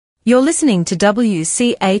You're listening to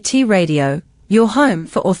WCAT Radio, your home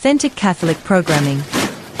for authentic Catholic programming.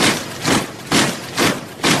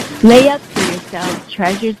 Lay up for yourselves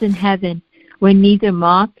treasures in heaven, where neither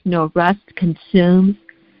moth nor rust consumes,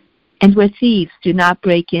 and where thieves do not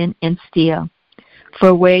break in and steal.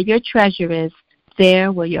 For where your treasure is,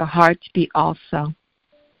 there will your heart be also.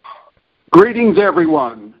 Greetings,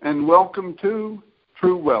 everyone, and welcome to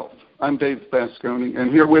True Wealth. I'm Dave Basconi,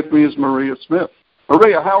 and here with me is Maria Smith.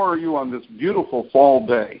 Maria, how are you on this beautiful fall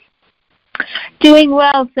day? Doing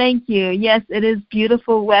well, thank you. Yes, it is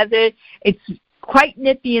beautiful weather. It's quite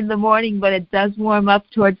nippy in the morning, but it does warm up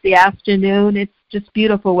towards the afternoon. It's just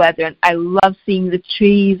beautiful weather, and I love seeing the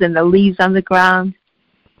trees and the leaves on the ground.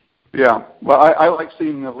 Yeah, well, I like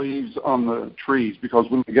seeing the leaves on the trees because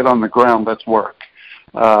when they get on the ground, that's work.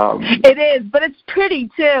 It is, but it's pretty,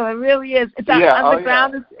 too. It really is. It's on the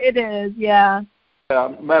ground. Yeah. It is, yeah.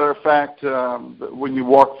 Matter of fact, when you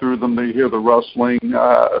walk through them, you hear the rustling,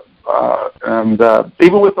 and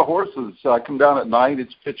even with the horses, come down at night,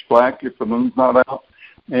 it's pitch black if the moon's not out,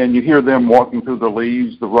 and you hear them walking through the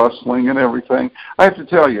leaves, the rustling and everything. I have to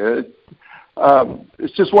tell you,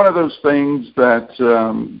 it's just one of those things that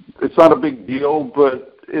it's not a big deal,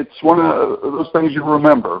 but it's one of those things you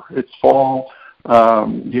remember. It's fall.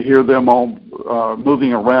 You hear them all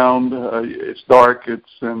moving around. It's dark.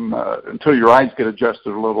 Until your eyes get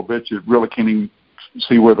adjusted a little bit, you really can't even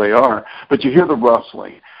see where they are. But you hear the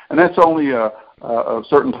rustling, and that's only a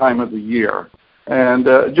certain time of the year. And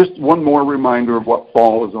just one more reminder of what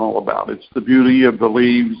fall is all about. It's the beauty of the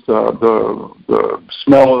leaves, the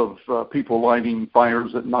smell of people lighting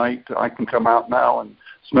fires at night. I can come out now and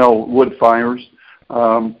smell wood fires.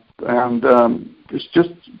 It's just,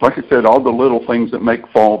 like I said, all the little things that make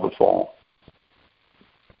fall the fall.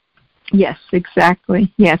 Yes,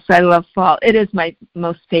 exactly. Yes, I love fall. It is my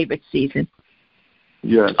most favorite season.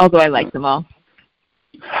 Yes. Although I like them all.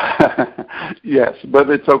 Yes, but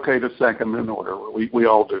it's okay to second in order. We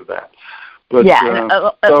all do that. But, yeah,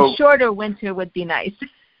 a shorter winter would be nice.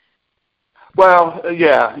 Well,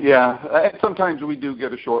 yeah. And sometimes we do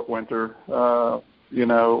get a short winter.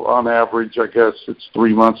 On average, I guess it's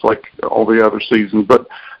 3 months like all the other seasons. But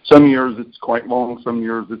some years it's quite long. Some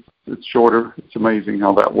years it's shorter. It's amazing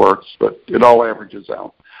how that works, but it all averages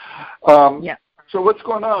out. Yeah. So what's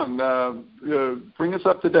going on? Bring us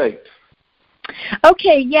up to date.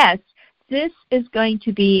 Okay, yes. This is going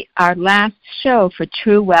to be our last show for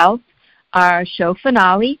True Wealth, our show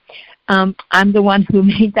finale. I'm the one who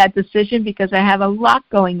made that decision because I have a lot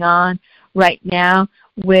going on right now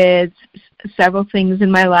with several things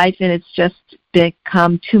in my life, and it's just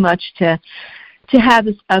become too much to have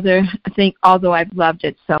this other thing, although I've loved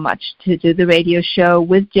it so much, to do the radio show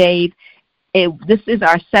with Dave. This is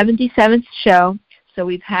our 77th show, so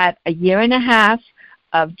we've had a year and a half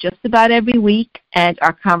of just about every week, and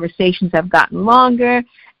our conversations have gotten longer,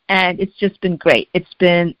 and it's just been great. It's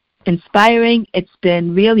been inspiring. It's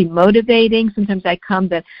been really motivating. Sometimes I come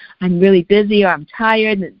that I'm really busy or I'm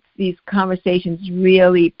tired, and these conversations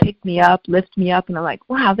really pick me up, lift me up, and I'm like,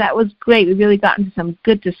 wow, that was great. We really got into some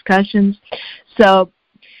good discussions. So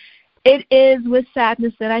it is with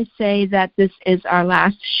sadness that I say that this is our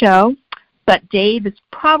last show, but Dave is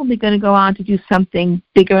probably going to go on to do something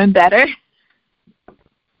bigger and better.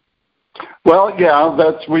 Well, yeah,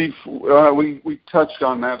 we touched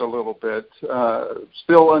on that a little bit.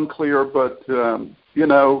 Still unclear, but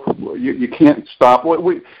you can't stop.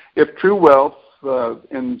 If True Wealth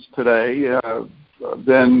ends today,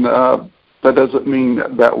 then that doesn't mean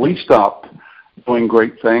that we stop doing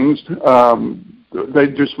great things. They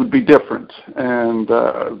just would be different. And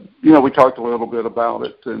we talked a little bit about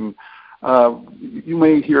it, and you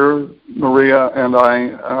may hear Maria and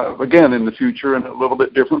I again in the future in a little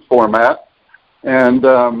bit different format. And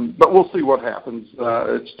but we'll see what happens.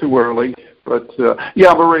 It's too early, but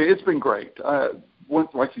Maria, it's been great.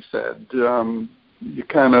 Like you said, you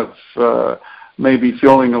kind of maybe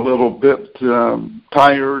feeling a little bit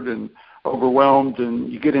tired and overwhelmed,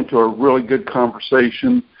 and you get into a really good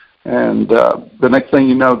conversation, and the next thing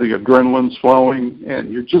you know, the adrenaline's flowing,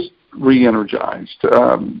 and you're just re-energized.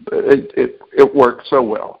 It works so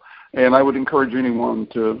well, and I would encourage anyone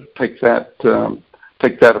to take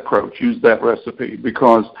that approach, use that recipe,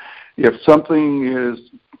 because if something is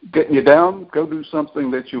getting you down, go do something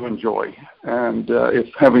that you enjoy. And if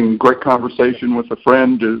having great conversation with a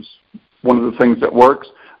friend is one of the things that works,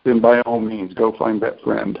 then by all means, go find that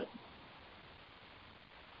friend.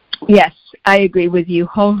 Yes, I agree with you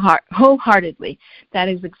wholeheartedly. That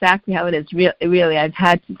is exactly how it is. Really, I've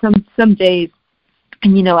had some days,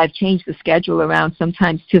 and I've changed the schedule around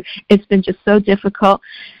sometimes too. It's been just so difficult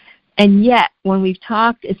And yet, when we've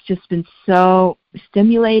talked, it's just been so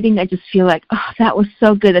stimulating. I just feel like, oh, that was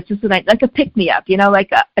so good. It's just like a pick-me-up,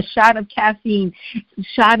 like a shot of caffeine, a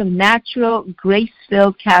shot of natural,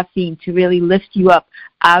 grace-filled caffeine to really lift you up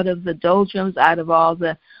out of the doldrums, out of all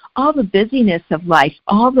the busyness of life,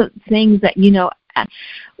 all the things that,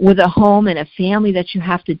 with a home and a family that you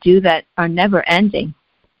have to do that are never ending.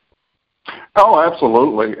 Oh,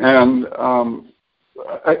 absolutely. And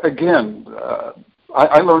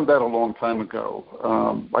I learned that a long time ago.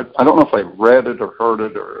 I don't know if I read it or heard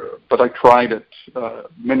it, but I tried it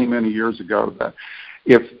many, many years ago, that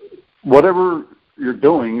if whatever you're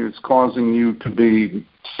doing is causing you to be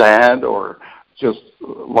sad or just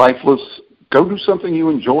lifeless, go do something you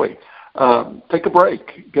enjoy. Take a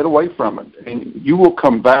break. Get away from it. And you will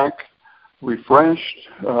come back refreshed,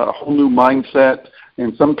 a whole new mindset,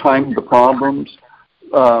 and sometimes the problems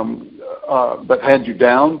that had you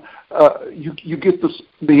down, you get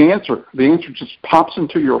the answer. The answer just pops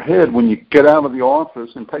into your head when you get out of the office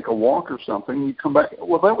and take a walk or something. You come back,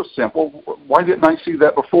 well, that was simple. Why didn't I see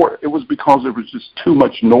that before? It was because there was just too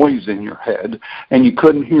much noise in your head, and you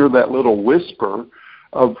couldn't hear that little whisper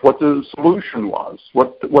of what the solution was,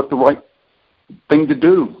 what the right thing to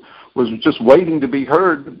do was, just waiting to be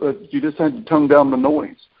heard, but you just had to tone down the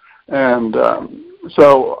noise. And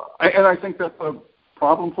I think that's a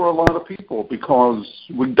problem for a lot of people, because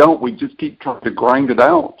we just keep trying to grind it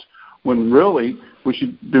out, when really we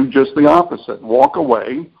should do just the opposite. Walk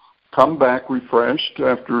away, come back refreshed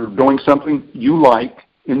after doing something you like,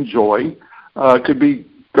 enjoy. It could be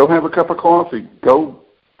go have a cup of coffee, go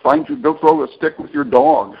throw a stick with your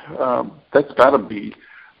dog. That's got to be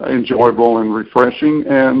enjoyable and refreshing,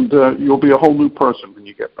 and you'll be a whole new person when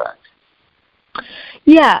you get back.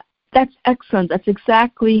 Yeah, that's excellent. That's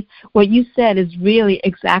exactly what you said, is really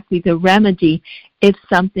exactly the remedy if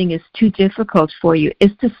something is too difficult for you, is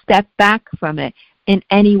to step back from it in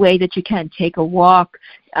any way that you can. Take a walk,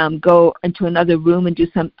 go into another room and do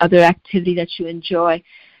some other activity that you enjoy.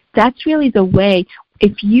 That's really the way.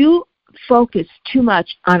 If you focus too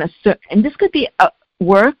much on and this could be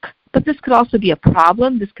work, but this could also be a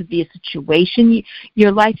problem. This could be a situation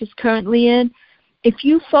your life is currently in. If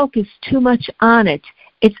you focus too much on it,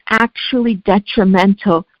 it's actually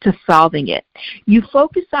detrimental to solving it. You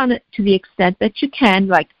focus on it to the extent that you can,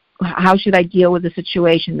 like, how should I deal with the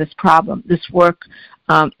situation, this problem, this work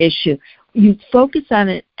issue. You focus on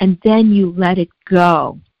it, and then you let it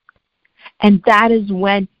go. And that is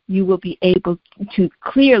when you will be able to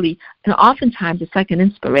clearly, and oftentimes it's like an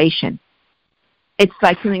inspiration. It's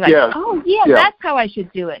like something like, that's how I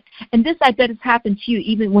should do it. And this, I bet, has happened to you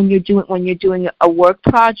even when you're doing a work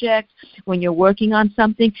project, when you're working on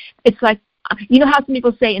something. It's like, you know how some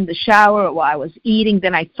people say in the shower, or while I was eating,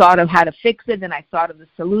 then I thought of how to fix it, then I thought of the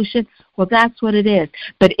solution. Well, that's what it is.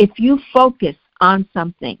 But if you focus on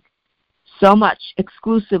something so much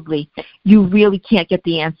exclusively, you really can't get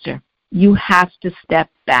the answer. You have to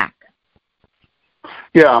step back.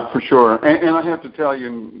 Yeah, for sure. And I have to tell you,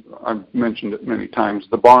 and I've mentioned it many times,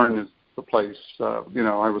 the barn is the place. I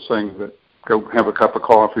was saying that go have a cup of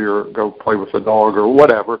coffee or go play with the dog or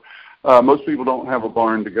whatever. Most people don't have a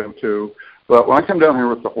barn to go to. But when I come down here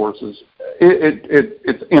with the horses,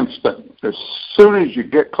 it's instant. As soon as you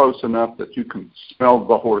get close enough that you can smell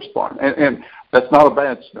the horse barn. And that's not a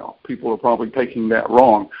bad smell. People are probably taking that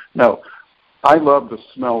wrong. No, I love the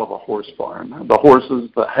smell of a horse barn. The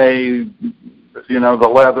horses, the hay, the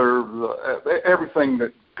leather, everything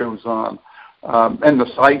that goes on. And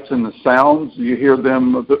the sights and the sounds, you hear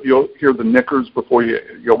them, you'll hear the knickers before you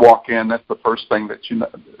walk in. That's the first thing that you know.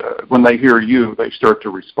 When they hear you, they start to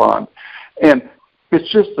respond. And it's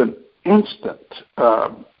just an instant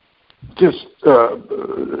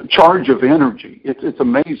charge of energy. It's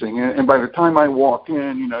amazing. And by the time I walk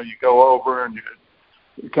in, you go over and you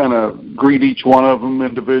kind of greet each one of them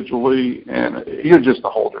individually, and you're just a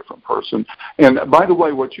whole different person. And by the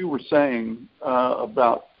way, what you were saying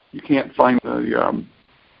about you can't find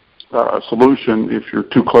a solution if you're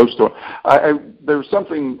too close to it, there's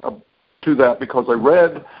something to that, because I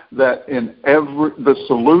read that the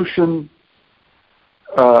solution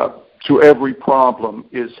to every problem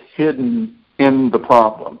is hidden in the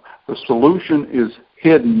problem. The solution is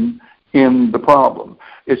hidden in the problem.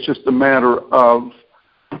 It's just a matter of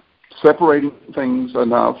separating things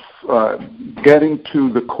enough, getting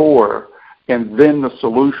to the core, and then the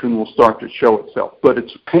solution will start to show itself. But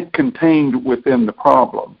it's contained within the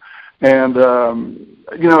problem. And,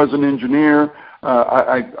 as an engineer,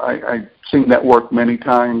 I've seen that work many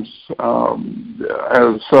times.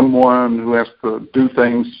 As someone who has to do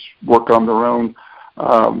things, work on their own,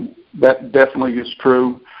 that definitely is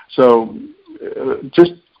true. So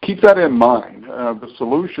just keep that in mind. The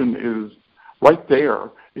solution is right there.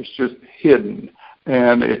 It's just hidden,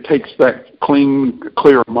 and it takes that clean,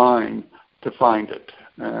 clear mind to find it.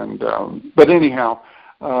 And but anyhow,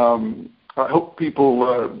 I hope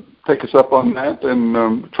people take us up on that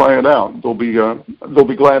and try it out. They'll be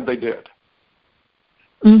glad they did.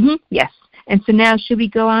 Mm-hmm. Yes. And so now, should we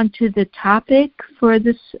go on to the topic for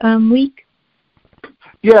this week?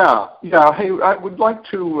 Yeah. Hey, I would like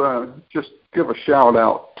to just give a shout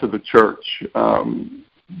out to the church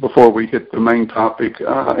before we hit the main topic.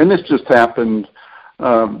 And this just happened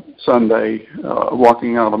Sunday,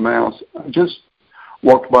 walking out of Mass. I just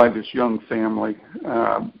walked by this young family,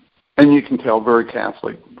 and you can tell very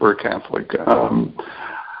Catholic.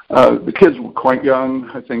 The kids were quite young.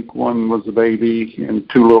 I think one was a baby and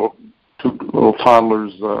two little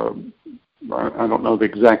toddlers. I don't know the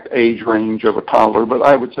exact age range of a toddler, but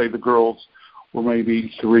I would say the girls were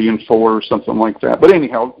maybe 3 and 4 or something like that. But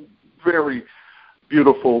anyhow, very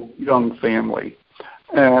beautiful young family.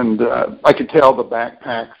 And I could tell the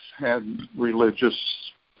backpacks had religious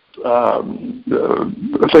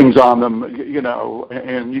things on them,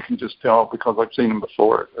 and you can just tell because I've seen them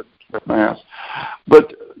before at Mass.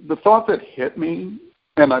 But the thought that hit me,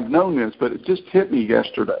 and I've known this, but it just hit me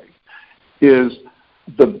yesterday, is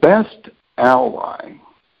the best ally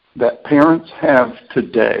that parents have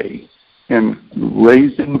today in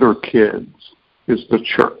raising their kids is the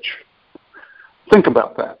church. Think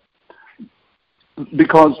about that.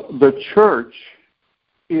 Because the church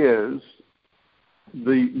is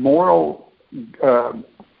the moral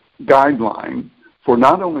guideline for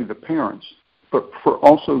not only the parents, but for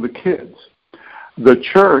also the kids. The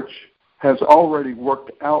church has already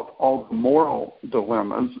worked out all the moral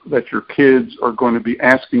dilemmas that your kids are going to be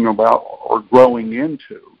asking about or growing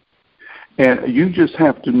into. And you just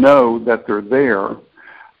have to know that they're there,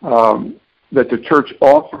 that the church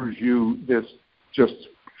offers you this just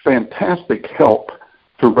fantastic help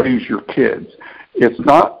to raise your kids. It's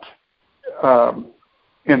not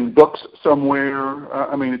in books somewhere.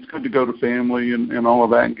 It's good to go to family and all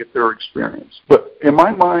of that and get their experience. But in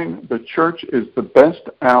my mind, the church is the best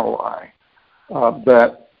ally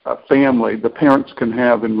that a family, the parents can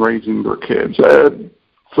have in raising their kids.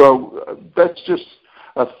 So that's just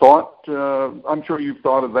a thought. I'm sure you've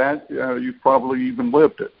thought of that. You've probably even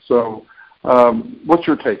lived it. So what's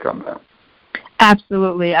your take on that?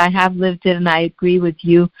 Absolutely. I have lived it, and I agree with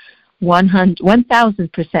you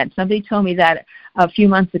 1,000%. Somebody told me that a few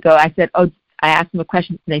months ago. I asked them a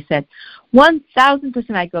question, and they said,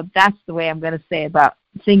 1,000%. I go, that's the way I'm going to say about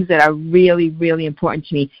things that are really, really important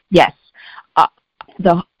to me. Yes.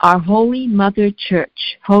 Our Holy Mother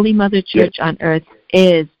Church on earth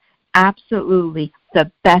is absolutely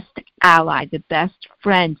the best ally, the best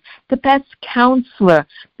friend, the best counselor,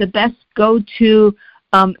 the best go-to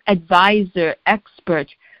advisor, expert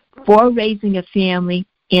for raising a family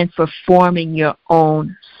and for forming your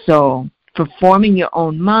own soul, for forming your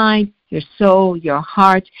own mind, your soul, your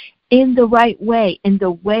heart in the right way, in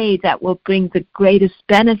the way that will bring the greatest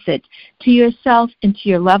benefit to yourself and to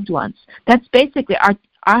your loved ones. That's basically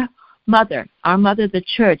our mother, the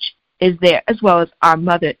church, is there, as well as our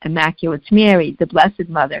mother, Immaculate Mary, the Blessed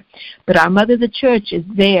Mother. But our mother, the church, is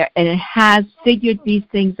there, and it has figured these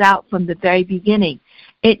things out from the very beginning.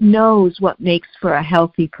 It knows what makes for a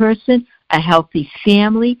healthy person, a healthy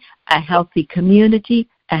family, a healthy community,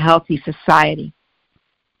 a healthy society.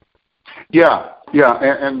 Yeah,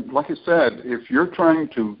 and like I said, if you're trying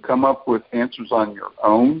to come up with answers on your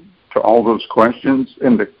own to all those questions,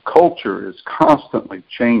 and the culture is constantly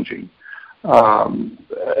changing,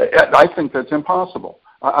 I think that's impossible.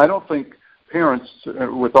 I don't think parents,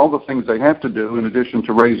 with all the things they have to do in addition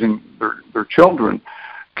to raising their children,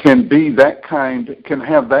 can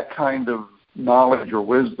have that kind of knowledge or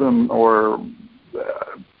wisdom or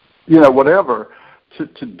whatever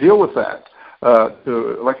to deal with that.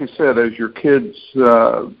 Like I said, as your kids,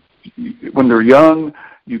 when they're young,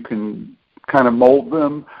 you can kind of mold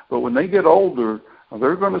them, but when they get older,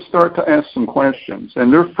 they're going to start to ask some questions,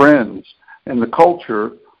 and their friends and the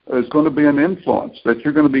culture is going to be an influence that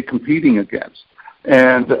you're going to be competing against.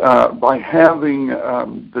 And by having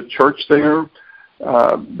the church there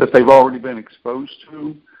that they've already been exposed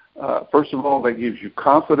to, first of all, that gives you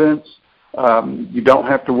confidence. You don't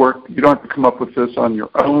have to come up with this on your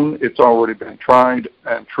own. It's already been tried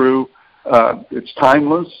and true. It's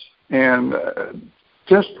timeless, and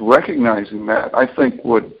just recognizing that, I think,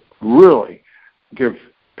 would really give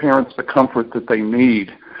parents the comfort that they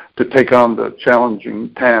need to take on the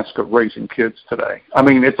challenging task of raising kids today.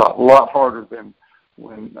 It's a lot harder than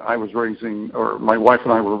when I was raising, or my wife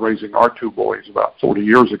and I were raising our two boys about 40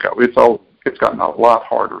 years ago. It's it's gotten a lot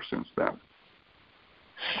harder since then.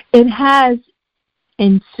 It has,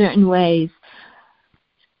 in certain ways,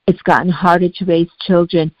 it's gotten harder to raise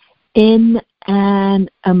children in an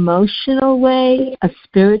emotional way, a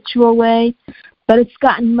spiritual way, but it's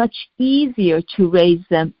gotten much easier to raise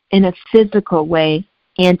them in a physical way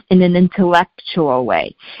and in an intellectual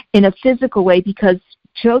way. In a physical way, because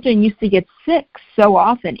children used to get sick so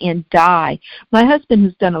often and die. My husband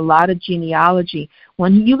has done a lot of genealogy.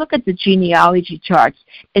 When you look at the genealogy charts,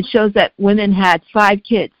 it shows that women had 5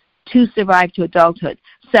 kids, 2 survived to adulthood,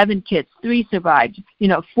 7 kids, 3 survived,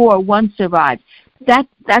 4, 1 survived.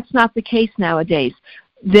 That's not the case nowadays.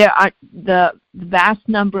 There are the vast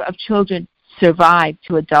number of children survive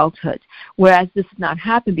to adulthood, whereas this has not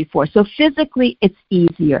happened before. So physically, it's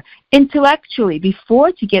easier. Intellectually,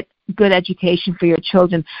 before, to get good education for your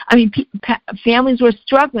children, families were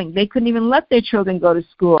struggling. They couldn't even let their children go to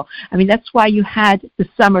school. That's why you had the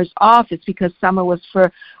summers off. It's because summer was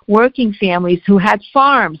for working families who had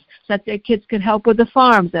farms, so that their kids could help with the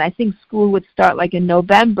farms. And I think school would start like in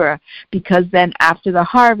November, because then after the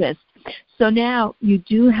harvest. So now you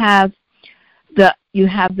do have the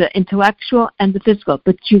intellectual and the physical,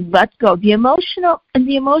 but you let go the emotional, and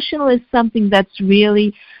the emotional is something that's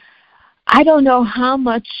really, I don't know how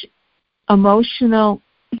much emotional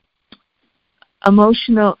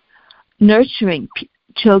nurturing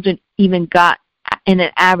children even got in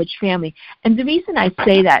an average family. And the reason I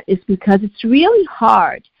say that is because it's really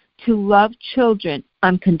hard to love children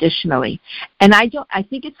unconditionally. And I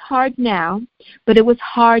think it's hard now, but it was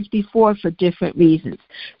hard before for different reasons.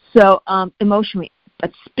 So emotionally,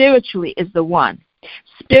 but spiritually is the one.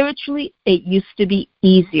 Spiritually, it used to be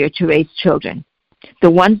easier to raise children.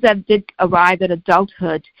 The ones that did arrive at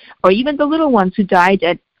adulthood, or even the little ones who died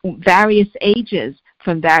at various ages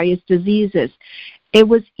from various diseases, it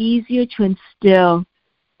was easier to instill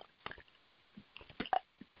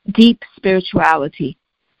deep spirituality,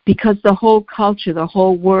 because the whole culture, the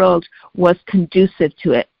whole world was conducive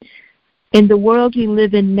to it. In the world we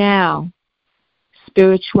live in now,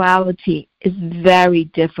 spirituality is very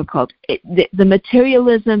difficult. The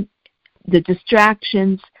materialism, the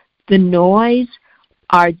distractions, the noise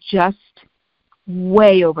are just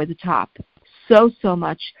way over the top. So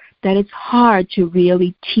much that it's hard to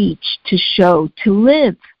really teach, to show, to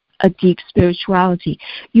live a deep spirituality.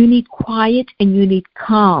 You need quiet and you need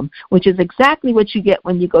calm, which is exactly what you get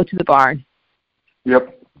when you go to the barn.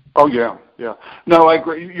 Yep. Oh, yeah. No, I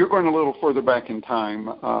agree. You're going a little further back in time,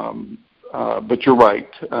 but you're right.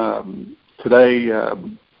 Today,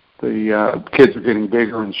 the kids are getting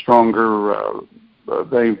bigger and stronger.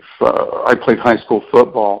 I played high school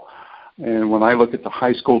football, and when I look at the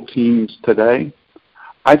high school teams today,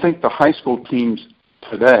 I think the high school teams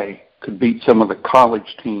today could beat some of the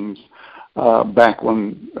college teams back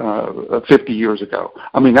when 50 years ago.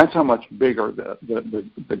 That's how much bigger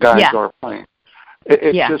the guys are playing.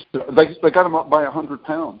 It's just they got them up by 100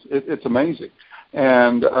 pounds. It's amazing,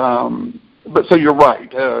 and but so you're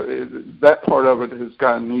right. That part of it has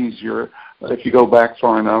gotten easier if you go back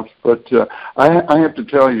far enough. But I have to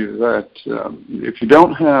tell you that if you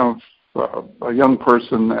don't have a young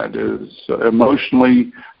person that is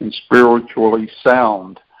emotionally and spiritually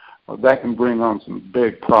sound, that can bring on some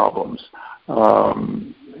big problems.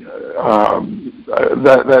 That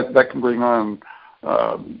can bring on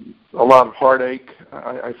a lot of heartache.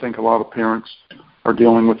 I think a lot of parents are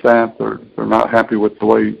dealing with that. They're not happy with the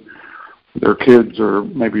way their kids are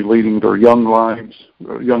maybe leading their young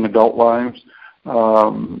adult lives.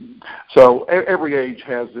 So every age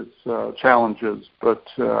has its challenges, but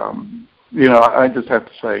I just have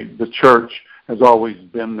to say the church has always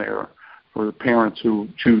been there for the parents who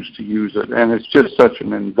choose to use it, and it's just such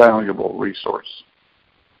an invaluable resource.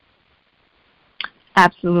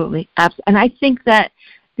 Absolutely. And I think that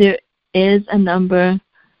there is a number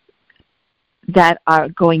that are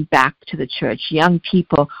going back to the church, young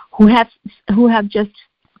people who have just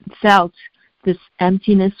felt this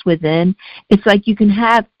emptiness within. It's like you can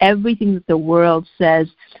have everything that the world says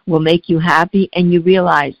will make you happy, and you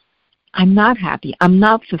realize, I'm not happy, I'm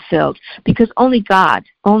not fulfilled, because only God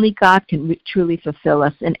can truly fulfill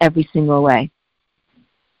us in every single way.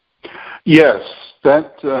 Yes,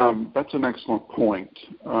 that's an excellent point.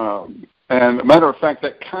 And a matter of fact,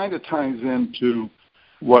 that kind of ties into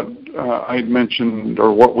what I had mentioned,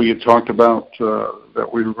 or what we had talked about that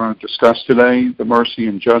we were going to discuss today, the mercy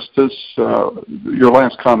and justice. Your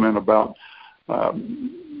last comment about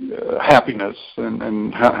happiness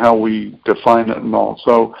and how we define it and all.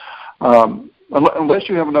 So unless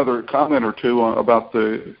you have another comment or two about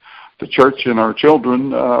the church and our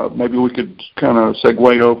children, maybe we could kind of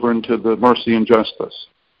segue over into the mercy and justice.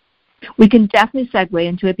 We can definitely segue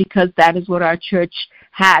into it because that is what our church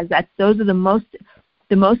has. Those are the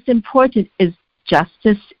most important is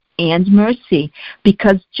justice and mercy,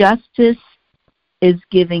 because justice is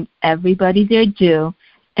giving everybody their due,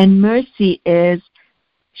 and mercy is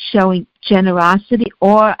showing generosity,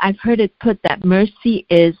 or I've heard it put that mercy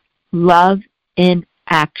is love in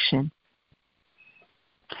action.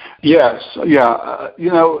 Yes, yeah.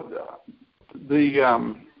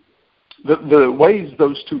 The ways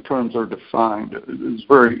those two terms are defined is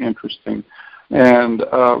very interesting, and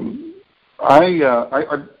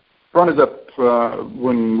I brought it up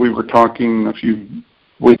when we were talking a few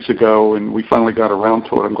weeks ago, and we finally got around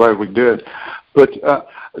to it. I'm glad we did. But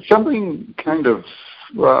something kind of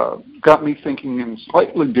got me thinking in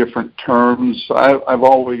slightly different terms. I've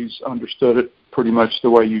always understood it pretty much the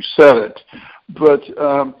way you said it. But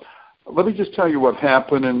let me just tell you what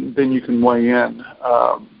happened, and then you can weigh in.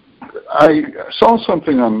 I saw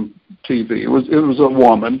something on TV. It was a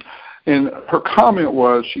woman, and her comment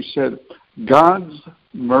was, she said, God's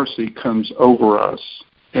mercy comes over us.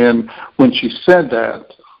 And when she said that,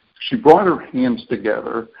 she brought her hands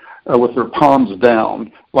together with her palms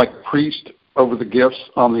down, like a priest over the gifts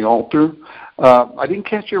on the altar. I didn't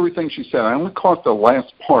catch everything she said. I only caught the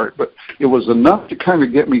last part, but it was enough to kind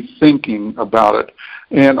of get me thinking about it.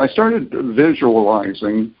 And I started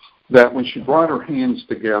visualizing that when she brought her hands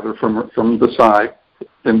together from the side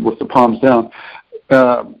and with the palms down,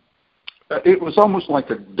 it was almost like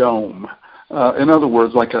a dome. In other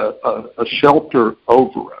words, like a shelter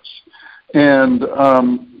over us. And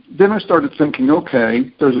then I started thinking,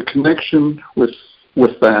 okay, there's a connection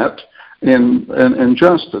with that and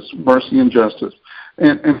justice, mercy and justice.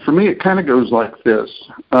 And for me, it kind of goes like this.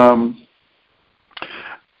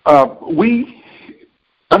 We,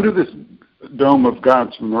 under this dome of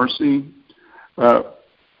God's mercy,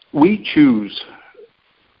 we choose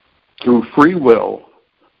through free will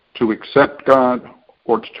to accept God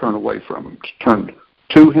or to turn away from Him, to turn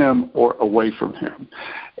to Him or away from Him.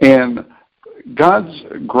 And God's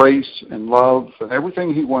grace and love and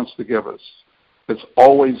everything He wants to give us, it's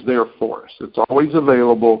always there for us. It's always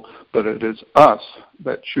available, but it is us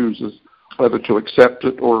that chooses whether to accept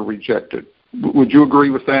it or reject it. Would you agree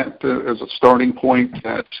with that as a starting point,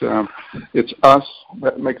 that it's us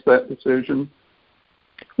that makes that decision?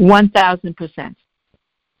 1,000%.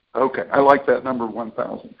 Okay, I like that number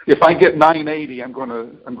 1,000. If I get 980, I'm going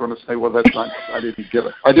to say, well, that's not. I didn't get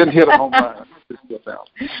it. I didn't hit a home run. Just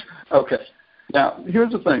 1,000. Okay. Now,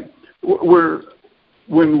 here's the thing.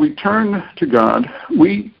 When we turn to God,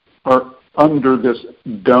 we are under this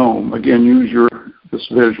dome. Again, use this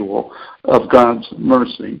visual of God's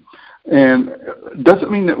mercy. And it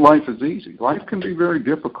doesn't mean that life is easy. Life can be very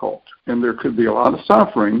difficult, and there could be a lot of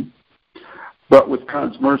suffering. But with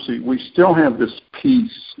God's mercy, we still have this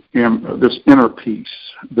peace, and this inner peace.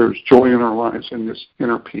 There's joy in our lives in this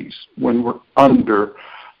inner peace when we're under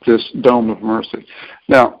this dome of mercy.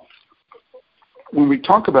 Now, when we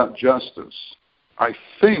talk about justice, I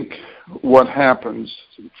think what happens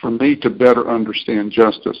for me to better understand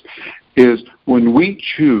justice is when we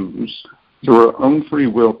choose through our own free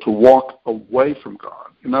will to walk away from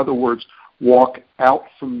God. In other words, walk out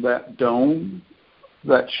from that dome,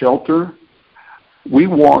 that shelter, we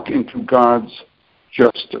walk into God's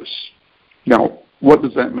justice. Now, what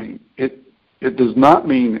does that mean? It does not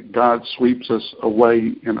mean that God sweeps us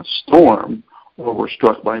away in a storm or we're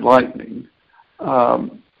struck by lightning.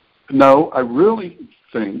 No, I really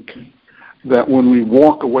think that when we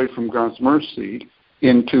walk away from God's mercy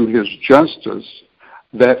into His justice,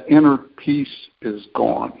 that inner peace is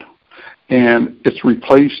gone. And it's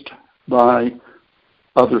replaced by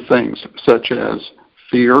other things, such as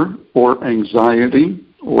fear or anxiety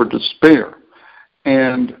or despair.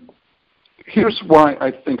 And here's why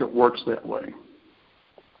I think it works that way.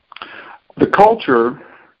 The culture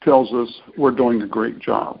tells us we're doing a great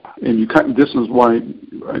job. And this is why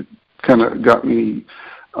it kind of got me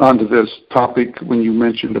onto this topic when you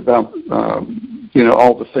mentioned about,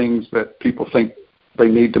 all the things that people think they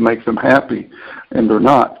need to make them happy, and they're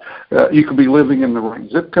not. You can be living in the right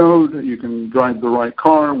zip code, you can drive the right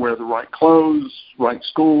car, wear the right clothes, right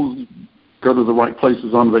schools, go to the right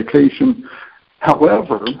places on vacation.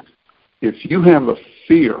 However, if you have a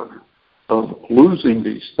fear of losing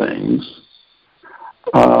these things,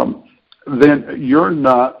 then you're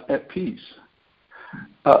not at peace.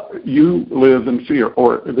 You live in fear,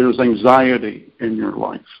 or there's anxiety in your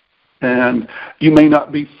life. And you may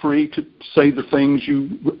not be free to say the things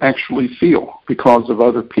you actually feel because of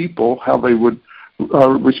other people, how they would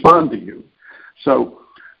respond to you. So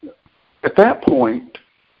at that point,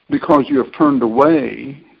 because you have turned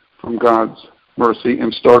away from God's mercy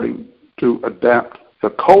and starting to adapt the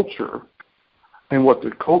culture and what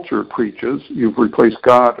the culture preaches. You've replaced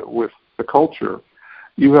God with the culture.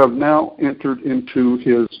 You have now entered into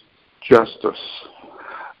his justice.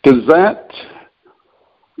 That's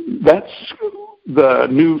the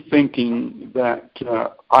new thinking that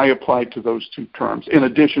I apply to those two terms, in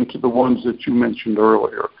addition to the ones that you mentioned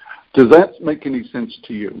earlier. Does that make any sense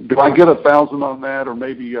to you? Do I get 1,000 on that, or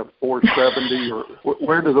maybe a 470, or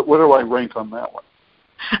where do I rank on that one?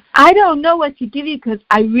 I don't know what to give you because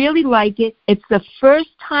I really like it. It's the first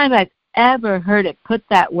time I've ever heard it put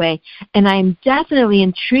that way, and I'm definitely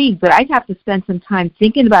intrigued, but I'd have to spend some time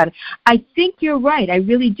thinking about it. I think you're right. I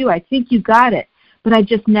really do. I think you got it, but I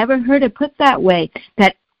just never heard it put that way,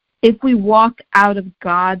 that if we walk out of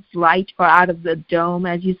God's light or out of the dome,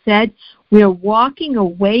 as you said, we're walking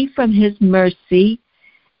away from his mercy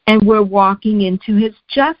and we're walking into his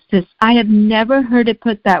justice. I have never heard it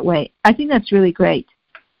put that way. I think that's really great.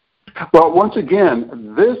 Well, once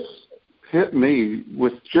again, this hit me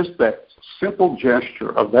with just that simple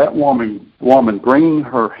gesture of that woman bringing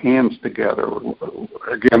her hands together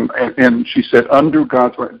again, and she said, under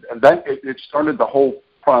God's word. And that it started the whole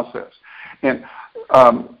process. And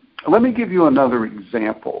let me give you another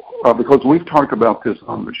example, because we've talked about this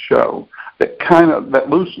on the show, that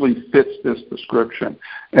loosely fits this description,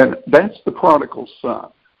 and that's the prodigal son.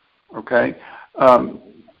 Okay,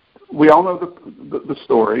 we all know the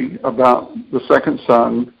story about the second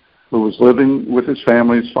son who was living with his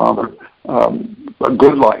family, his father, a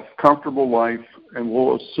good life, comfortable life, and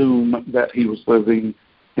we'll assume that he was living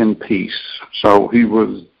in peace. So he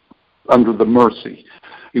was under the mercy.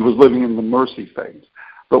 He was living in the mercy phase.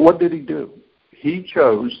 But what did he do? He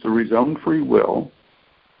chose, through his own free will,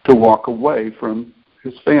 to walk away from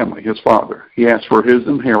his family, his father. He asked for his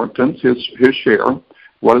inheritance, his share.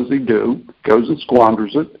 What does he do? Goes and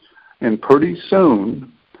squanders it. And pretty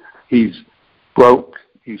soon, he's broke,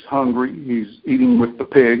 he's hungry, he's eating with the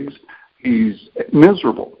pigs, he's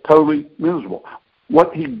miserable, totally miserable.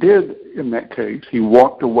 What he did in that case, he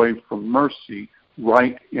walked away from mercy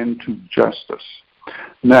right into justice.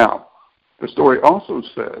 Now, the story also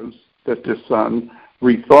says that this son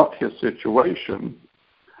rethought his situation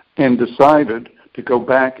and decided to go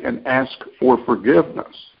back and ask for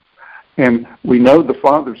forgiveness. And we know the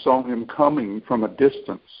father saw him coming from a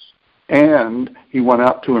distance, and he went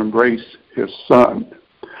out to embrace his son.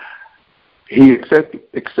 He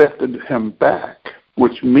accepted him back,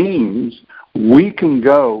 which means we can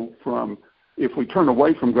go from, if we turn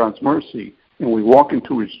away from God's mercy and we walk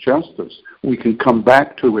into his justice, we can come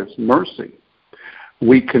back to his mercy.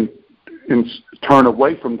 We can turn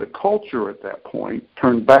away from the culture at that point,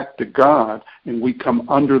 turn back to God, and we come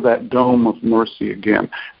under that dome of mercy again,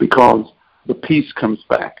 because the peace comes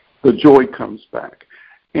back, the joy comes back.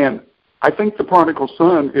 And I think the prodigal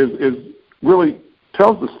son is really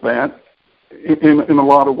tells us that in a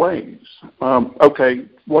lot of ways. Okay,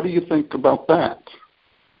 what do you think about that?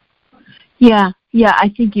 Yeah,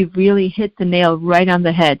 I think you've really hit the nail right on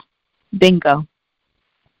the head. Bingo.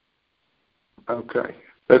 Okay,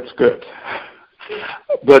 that's good.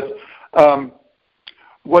 But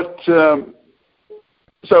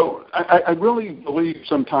so I really believe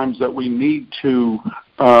sometimes that we need to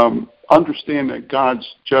understand that God's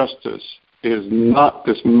justice is not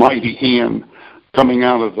this mighty hand coming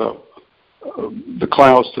out of the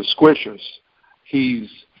clouds to squish us. He's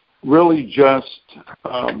really just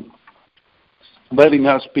letting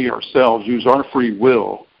us be ourselves, use our free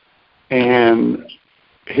will, and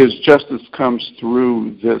his justice comes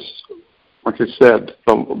through this, like I said,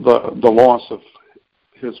 the loss of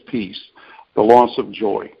his peace, the loss of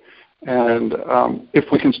joy. And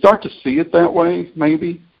if we can start to see it that way,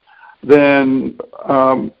 maybe, then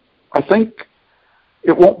I think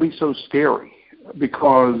it won't be so scary,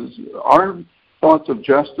 because our thoughts of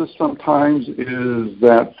justice sometimes is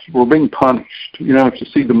that we're being punished. You know, if you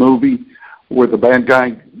see the movie where the bad guy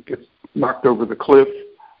gets knocked over the cliff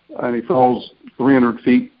and he falls 300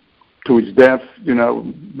 feet to his death, you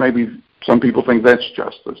know, maybe some people think that's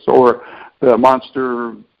justice. Or the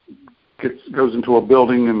monster goes into a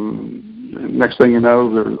building and next thing you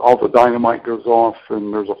know, all the dynamite goes off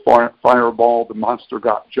and there's a fireball. The monster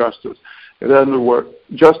got justice. In other words,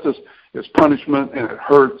 justice is punishment and it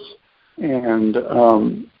hurts. And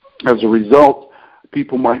as a result,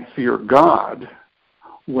 people might fear God,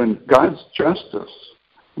 when God's justice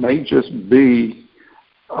may just be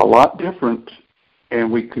a lot different, and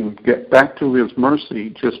we can get back to his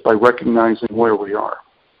mercy just by recognizing where we are.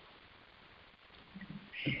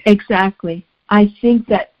 Exactly. I think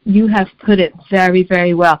that you have put it very,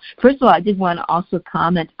 very well. First of all, I did want to also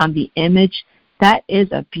comment on the image That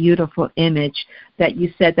is a beautiful image that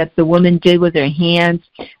you said that the woman did with her hands,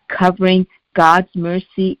 covering. God's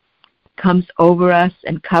mercy comes over us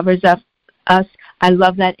and covers up us. I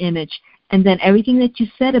love that image. And then everything that you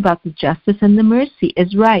said about the justice and the mercy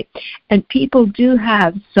is right. And people do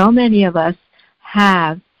have, so many of us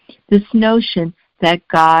have this notion that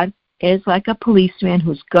God is like a policeman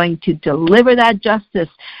who's going to deliver that justice,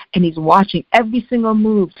 and he's watching every single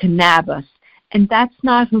move to nab us. And that's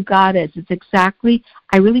not who God is. It's exactly,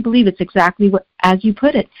 I really believe it's exactly what, as you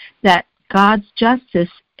put it, that God's justice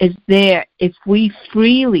is there if we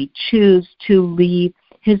freely choose to leave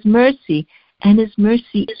his mercy, and his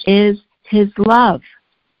mercy is his love.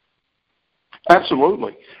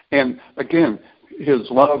 Absolutely. And again, his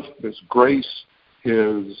love, his grace,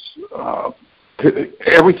 his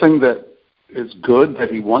everything that is good that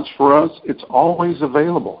he wants for us, it's always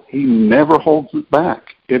available. He never holds it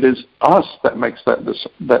back. It is us that makes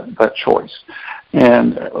that choice.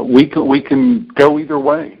 And we can go either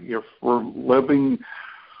way. If we're living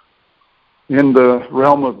in the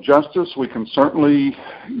realm of justice, we can certainly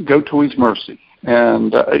go to his mercy.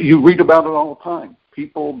 And you read about it all the time.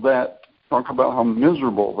 People that talk about how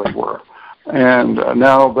miserable they were. And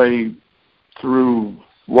now they, through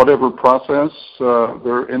whatever process,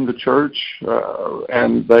 they're in the church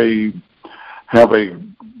and they have a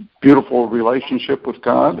beautiful relationship with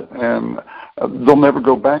God, and they'll never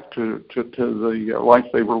go back to the life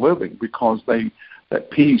they were living, because that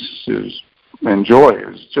peace and joy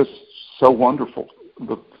is just so wonderful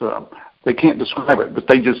that they can't describe it, but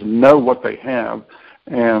they just know what they have.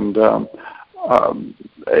 And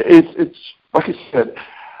it's like I said,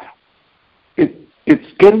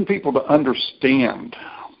 it's getting people to understand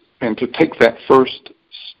and to take that first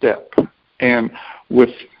step. And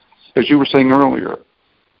with, as you were saying earlier,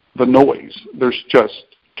 the noise, there's just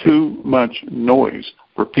too much noise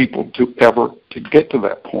for people to get to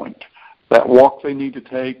that point. That walk they need to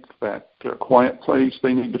take, that quiet place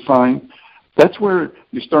they need to find, that's where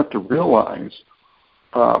you start to realize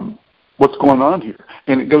what's going on here.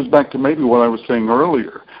 And it goes back to maybe what I was saying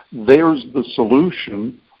earlier. There's the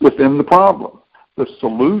solution within the problem. The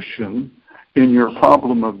solution in your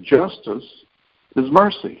problem of justice is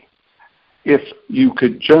mercy. If you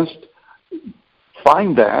could just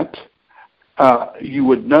find that, you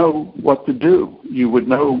would know what to do. You would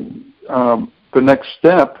know the next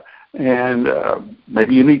step, and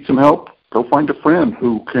maybe you need some help. Go find a friend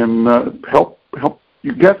who can help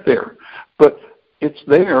you get there. But it's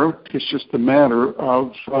there. It's just a matter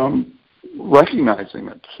of recognizing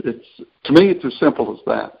it. To me, it's as simple as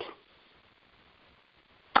that.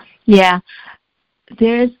 Yeah.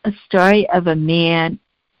 There's a story of a man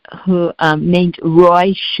who named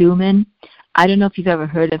Roy Schumann. I don't know if you've ever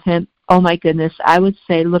heard of him. Oh, my goodness. I would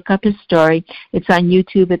say look up his story. It's on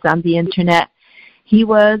YouTube. It's on the Internet. He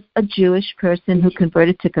was a Jewish person who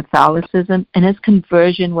converted to Catholicism, and his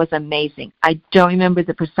conversion was amazing. I don't remember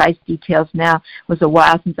the precise details now. It was a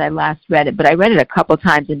while since I last read it, but I read it a couple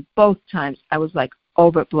times, and both times I was like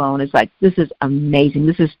overblown. It's like, this is amazing.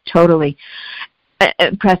 This is totally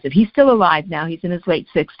impressive. He's still alive now. He's in his late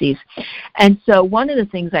 60s. And so one of the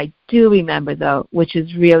things I do remember, though, which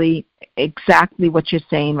is really exactly what you're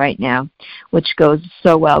saying right now, which goes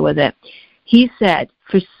so well with it, he said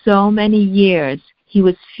for so many years he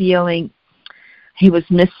was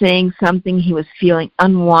missing something. He was feeling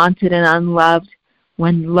unwanted and unloved,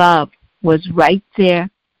 when love was right there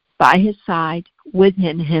by his side,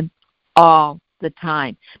 within him all the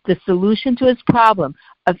time. The solution to his problem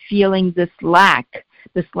of feeling this lack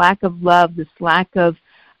of love, this lack of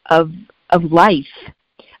life,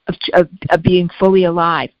 of being fully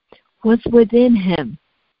alive, was within him.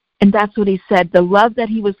 And that's what he said. The love that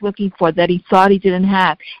he was looking for, that he thought he didn't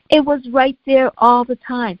have, it was right there all the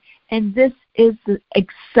time. And this is the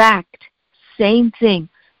exact same thing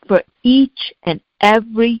for each and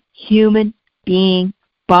every human being,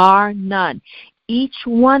 bar none. Each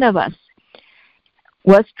one of us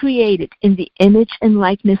was created in the image and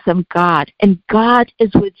likeness of God, and God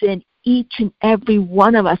is within each and every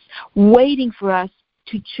one of us, waiting for us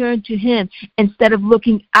to turn to him instead of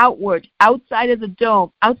looking outward, outside of the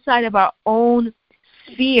dome, outside of our own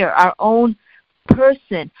sphere, our own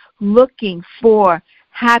person, looking for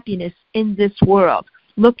happiness in this world,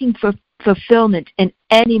 looking for fulfillment in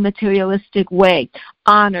any materialistic way,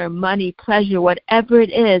 honor, money, pleasure, whatever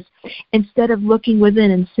it is, instead of looking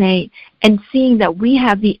within and saying and seeing that we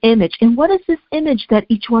have the image. And what is this image that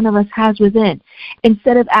each one of us has within?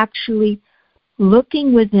 Instead of actually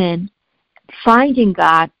looking within, finding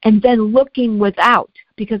God, and then looking without,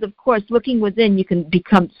 because, of course, looking within, you can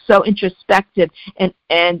become so introspective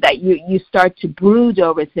and that you start to brood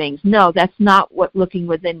over things. No, that's not what looking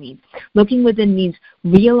within means. Looking within means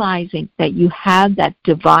realizing that you have that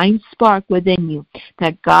divine spark within you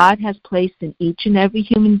that God has placed in each and every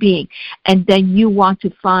human being, and then you want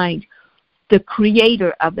to find the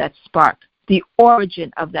creator of that spark, the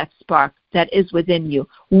origin of that spark that is within you.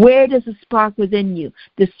 Where does the spark within you?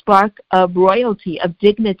 The spark of royalty, of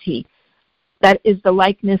dignity, that is the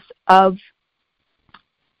likeness of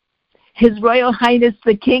His Royal Highness,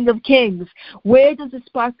 the King of Kings. Where does the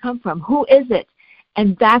spark come from? Who is it?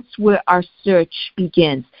 And that's where our search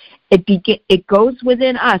begins. It goes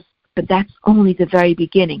within us, but that's only the very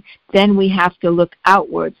beginning. Then we have to look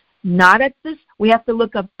outwards, not at this. We have to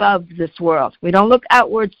look above this world. We don't look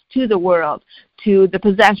outwards to the world, to the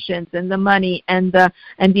possessions and the money and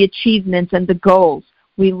the achievements and the goals.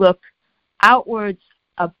 We look outwards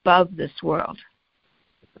above this world.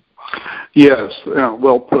 Yes,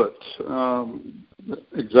 well put.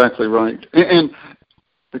 Exactly right. And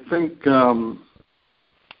I think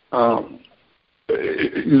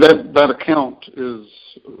that account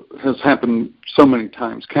has happened so many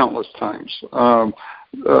times, countless times,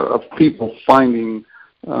 of people finding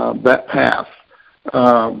that path.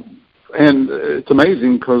 And it's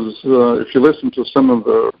amazing because if you listen to some of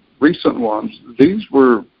the recent ones, these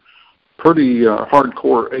were pretty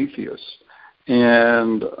hardcore atheists.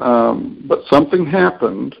 And but something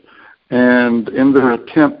happened, and in their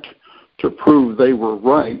attempt to prove they were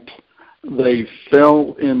right, they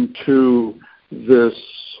fell into this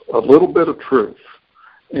a little bit of truth,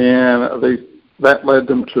 and that led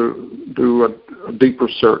them to do a deeper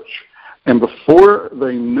search. And before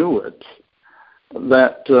they knew it,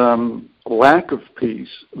 that lack of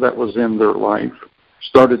peace that was in their life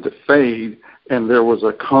started to fade, and there was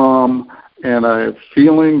a calm and a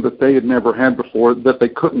feeling that they had never had before that they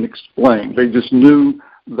couldn't explain. They just knew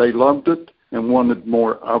they loved it and wanted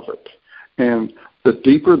more of it. And the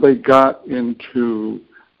deeper they got into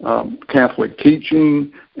Catholic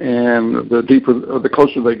teaching, and the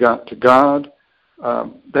closer they got to God,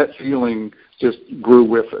 that feeling just grew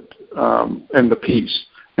with it, and the peace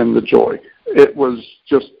and the joy. It was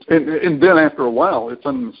just, and then after a while, it's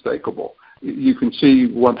unmistakable. You can see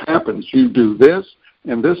what happens. You do this,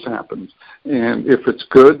 and this happens. And if it's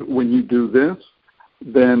good when you do this,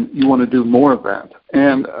 then you want to do more of that.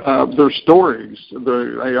 And their stories,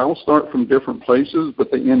 they all start from different places, but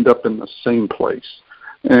they end up in the same place.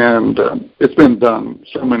 And it's been done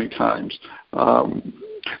so many times.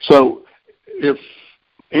 So if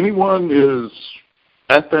anyone is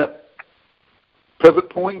at that pivot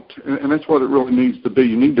point, and that's what it really needs to be,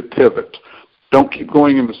 you need to pivot. Don't keep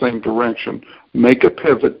going in the same direction. Make a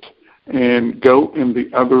pivot and go in the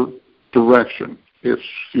other direction. If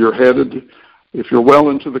you're well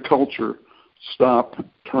into the culture, stop,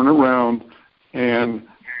 turn around, and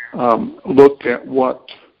look at what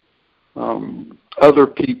other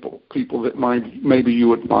people that maybe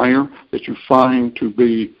you admire, that you find to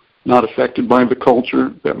be not affected by the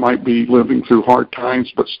culture, that might be living through hard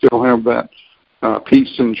times but still have that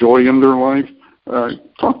peace and joy in their life,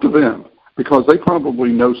 talk to them, because they probably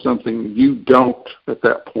know something you don't at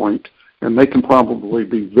that point, and they can probably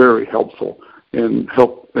be very helpful in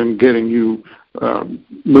getting you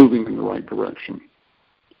moving in the right direction.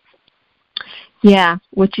 Yeah,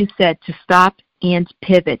 what you said, to stop and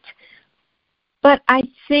pivot. But I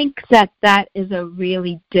think that is a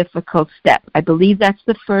really difficult step. I believe that's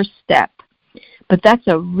the first step. But that's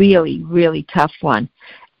a really, really tough one.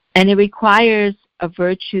 And it requires a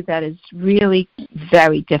virtue that is really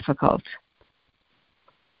very difficult.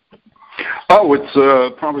 Oh,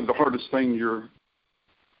 it's probably the hardest thing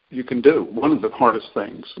you can do. One of the hardest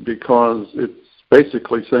things, because it's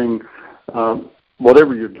basically saying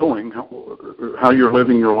whatever you're doing, how you're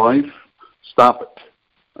living your life, stop it,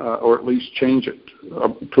 or at least change it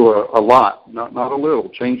to a lot, not a little.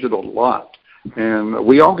 Change it a lot. And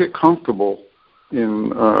we all get comfortable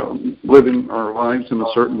in living our lives in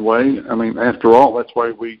a certain way. I mean, after all, that's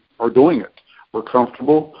why we are doing it. We're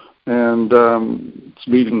comfortable, and it's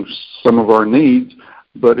meeting some of our needs.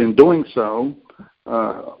 But in doing so,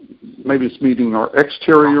 maybe it's meeting our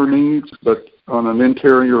exterior needs, but on an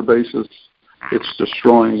interior basis, it's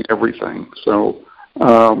destroying everything. So,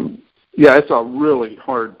 yeah, it's a really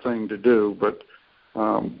hard thing to do, but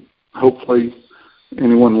hopefully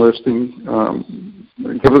anyone listening,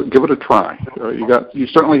 give it a try. You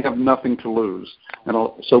certainly have nothing to lose and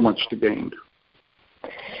so much to gain.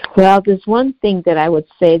 Well, there's one thing that I would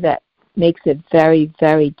say that makes it very,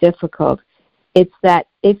 very difficult. It's that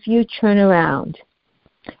if you turn around,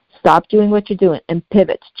 stop doing what you're doing, and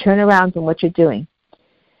pivot, turn around from what you're doing,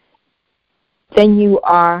 then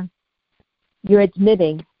you're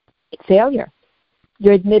admitting failure.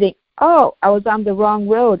 You're admitting, oh, I was on the wrong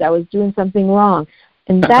road. I was doing something wrong.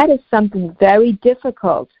 And that is something very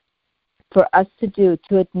difficult for us to do,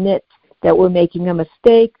 to admit that we're making a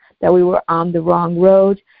mistake, that we were on the wrong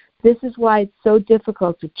road. This is why it's so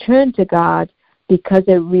difficult to turn to God, because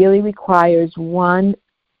it really requires one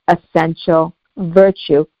essential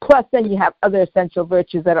virtue. Plus, then you have other essential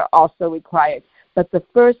virtues that are also required. But the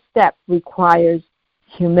first step requires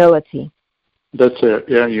humility. That's it.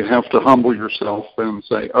 Yeah, you have to humble yourself and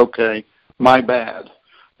say, "Okay, my bad."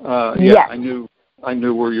 Yes. I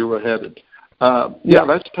knew where you were headed.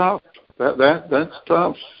 That's tough. That's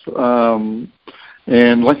tough.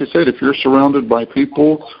 And like I said, if you're surrounded by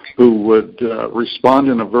people who would respond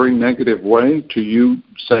in a very negative way to you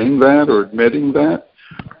saying that or admitting that,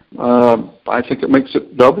 I think it makes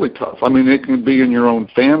it doubly tough. I mean, it can be in your own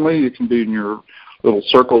family, it can be in your little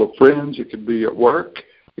circle of friends, it could be at work,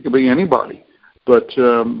 it could be anybody. But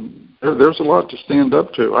there's a lot to stand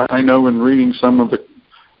up to. I know in reading some of the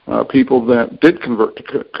people that did convert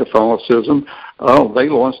to Catholicism, they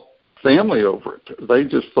lost family over it. They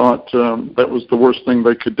just thought that was the worst thing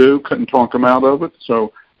they could do, couldn't talk them out of it,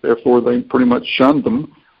 so therefore they pretty much shunned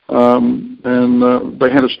them, and they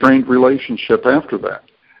had a strained relationship after that.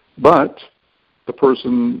 But the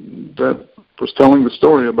person that was telling the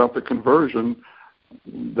story about the conversion,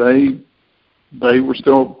 they were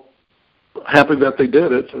still happy that they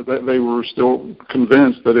did it, that they were still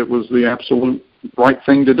convinced that it was the absolute right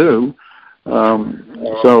thing to do.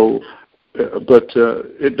 But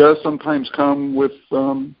it does sometimes come with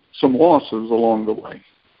some losses along the way.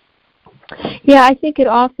 Yeah, I think it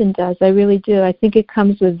often does. I really do. I think it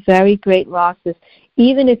comes with very great losses.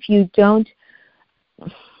 Even if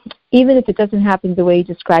it doesn't happen the way you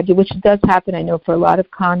described it, which does happen, I know, for a lot of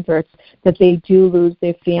converts, that they do lose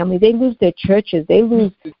their family, they lose their churches, they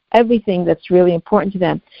lose everything that's really important to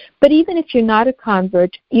them. But even if you're not a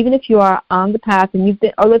convert, even if you are on the path and you've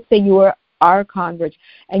been, or let's say you are a convert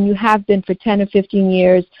and you have been for 10 or 15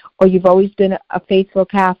 years, or you've always been a faithful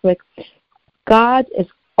Catholic, God is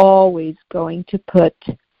always going to put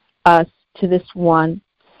us to this one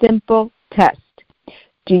simple test.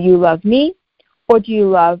 Do you love me, or do you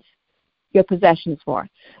love your possessions more?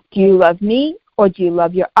 Do you love me, or do you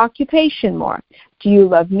love your occupation more? Do you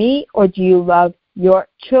love me, or do you love your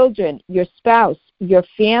children, your spouse, your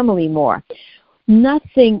family more?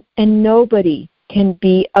 Nothing and nobody can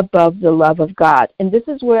be above the love of God. And this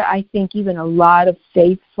is where I think even a lot of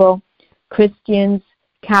faithful Christians,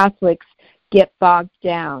 Catholics, get bogged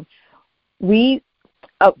down. This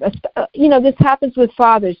happens with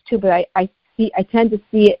fathers too, but I tend to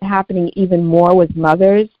see it happening even more with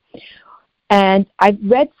mothers. And I've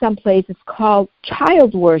read someplace it's called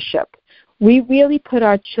child worship. We really put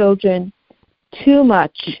our children too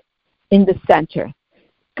much in the center.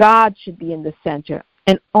 God should be in the center,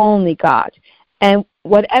 and only God. And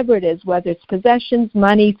whatever it is, whether it's possessions,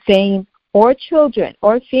 money, fame, or children,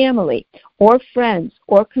 or family, or friends,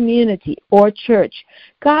 or community, or church,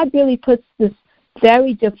 God really puts this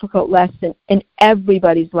very difficult lesson in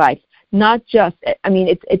everybody's life. Not just,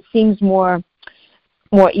 it seems more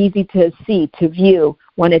easy to see, to view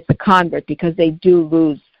when it's a convert, because they do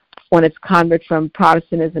lose, when it's convert from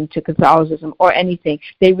Protestantism to Catholicism or anything,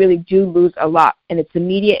 they really do lose a lot. And it's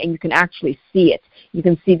immediate, and you can actually see it. You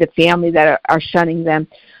can see the family that are shunning them.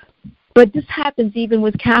 But this happens even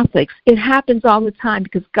with Catholics. It happens all the time,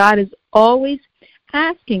 because God is always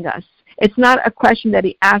asking us. It's not a question that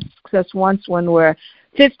he asks us once when we're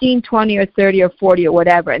 15, 20, or 30, or 40, or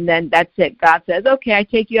whatever, and then that's it. God says, okay, I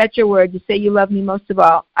take you at your word. You say you love me most of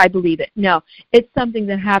all. I believe it. No, it's something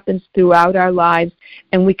that happens throughout our lives,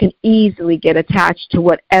 and we can easily get attached to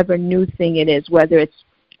whatever new thing it is, whether it's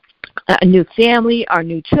a new family, our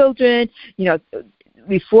new children.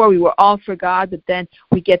 Before we were all for God, but then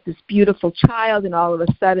we get this beautiful child, and all of a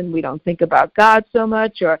sudden we don't think about God so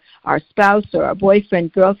much, or our spouse, or our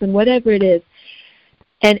boyfriend, girlfriend, whatever it is.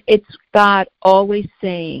 And it's God always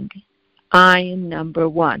saying, I am number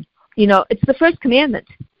one. It's the first commandment.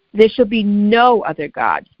 There shall be no other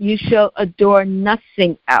God. You shall adore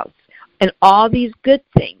nothing else. And all these good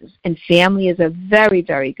things, and family is a very,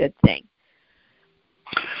 very good thing.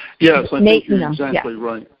 Yes, I think you're exactly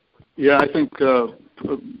right. Yeah, I think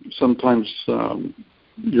sometimes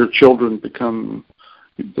your children become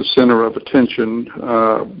the center of attention,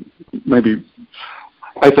 maybe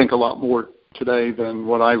I think a lot more today than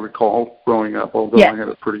what I recall growing up, although I had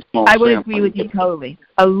a pretty small family. I would agree with you totally.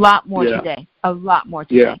 A lot more today. A lot more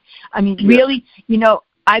today. Yeah. Really,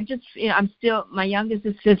 I'm still, my youngest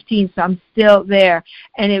is 15, so I'm still there.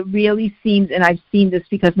 And it really seems, and I've seen this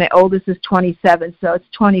because my oldest is 27, so it's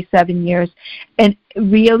 27 years. And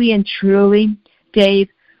really and truly, Dave,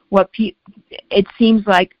 it seems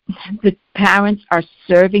like the parents are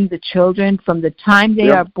serving the children from the time they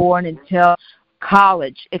are born until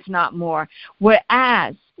college, if not more.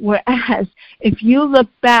 Whereas, if you look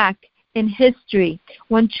back in history,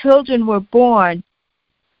 when children were born,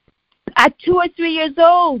 at 2 or 3 years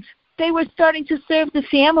old, they were starting to serve the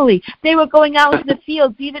family. They were going out in the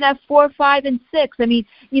fields, even at 4, 5, and 6. I mean,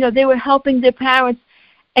 they were helping their parents.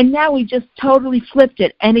 And now we just totally flipped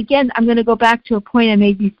it. And again, I'm going to go back to a point I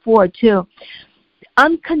made before, too.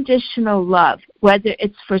 Unconditional love, whether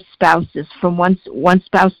it's for spouses, from one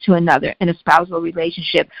spouse to another, in a spousal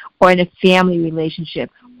relationship, or in a family relationship,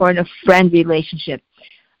 or in a friend relationship.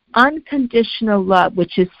 Unconditional love,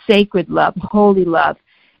 which is sacred love, holy love,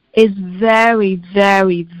 is very,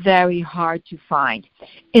 very, very hard to find.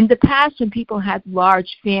 In the past, when people had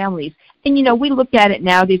large families, and we look at it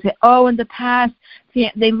now, they say, oh, in the past,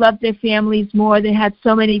 they loved their families more, they had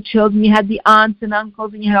so many children, you had the aunts and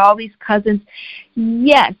uncles, and you had all these cousins.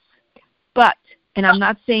 Yes, but, and I'm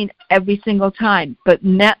not saying every single time, but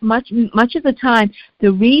much of the time,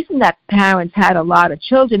 the reason that parents had a lot of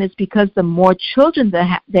children is because the more children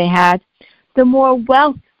they had, the more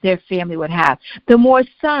wealth their family would have. The more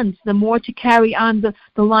sons, the more to carry on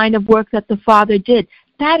the line of work that the father did.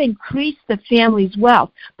 That increased the family's wealth.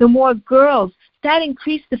 The more girls, that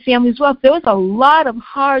increased the family's wealth. There was a lot of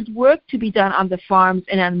hard work to be done on the farms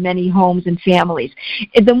and on many homes and families.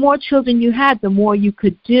 And the more children you had, the more you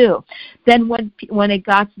could do. Then when it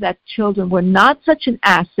got to that children were not such an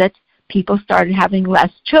asset, people started having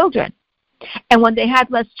less children. And when they had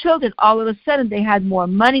less children, all of a sudden they had more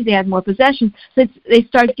money, they had more possessions, so they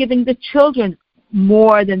start giving the children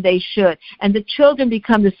more than they should. And the children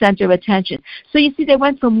become the center of attention. So you see, they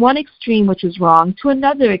went from one extreme, which is wrong, to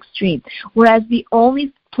another extreme. Whereas the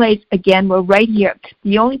only place, again, we're right here,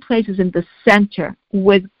 the only place is in the center,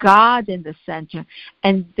 with God in the center.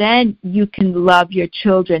 And then you can love your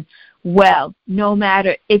children well, no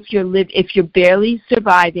matter if you're barely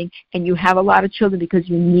surviving and you have a lot of children because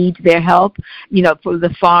you need their help, for the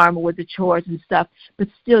farm or with the chores and stuff, but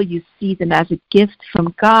still you see them as a gift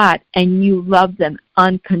from God and you love them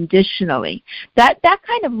unconditionally. That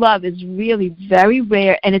kind of love is really very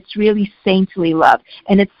rare, and it's really saintly love,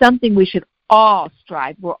 and it's something we should all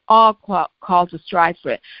strive. We're all called to strive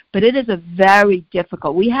for it. But it is a very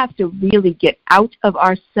difficult. We have to really get out of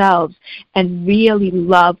ourselves and really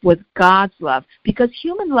love with God's love, because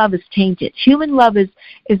human love is tainted. Human love is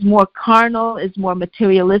more carnal, is more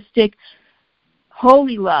materialistic.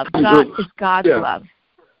 Holy love, God is God's love.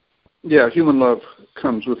 Yeah, human love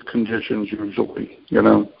comes with conditions usually,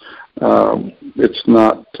 It's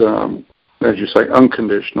not, as you say,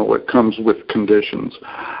 unconditional. It comes with conditions.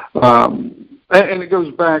 And it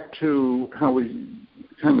goes back to how we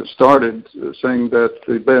kind of started saying that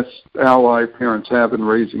the best ally parents have in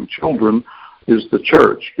raising children is the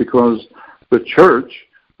church, because the church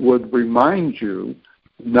would remind you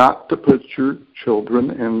not to put your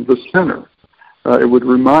children in the center. It would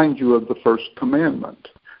remind you of the first commandment.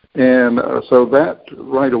 And so that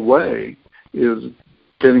right away is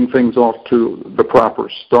getting things off to the proper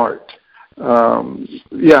start.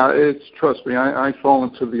 Trust me, I fall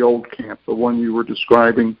into the old camp, the one you were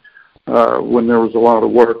describing, when there was a lot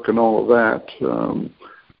of work and all of that.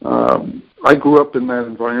 I grew up in that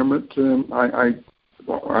environment, and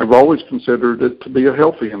I've always considered it to be a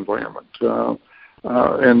healthy environment.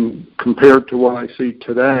 And compared to what I see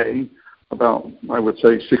today, about, I would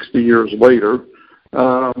say, 60 years later,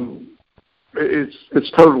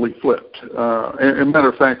 it's totally flipped. As a matter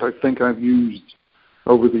of fact, I think I've used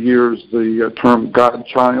over the years the term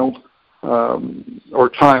Godchild, or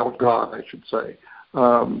child God, I should say.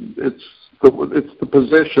 It's the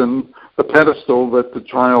position, the pedestal that the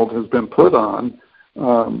child has been put on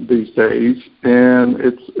these days, and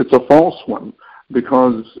it's a false one,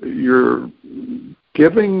 because you're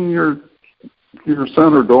giving your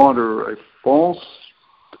son or daughter a false.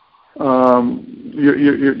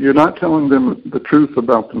 You're not telling them the truth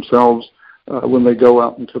about themselves when they go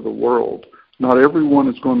out into the world. Not everyone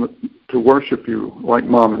is going to worship you like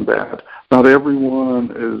mom and dad. Not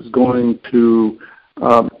everyone is going to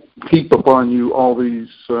heap upon you all these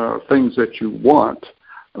things that you want.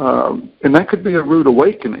 And that could be a rude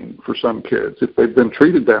awakening for some kids if they've been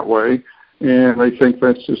treated that way, and they think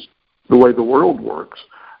that's just the way the world works.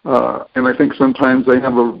 And I think sometimes they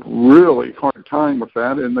have a really hard time with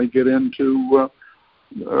that, and they get into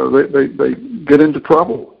they get into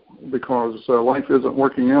trouble because life isn't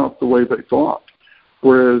working out the way they thought.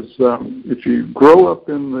 Whereas if you grow up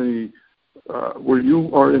in the where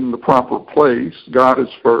you are in the proper place, God is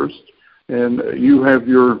first, and you have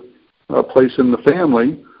your place in the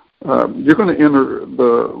family, you're going to enter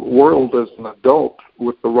the world as an adult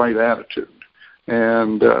with the right attitude.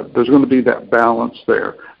 And there's going to be that balance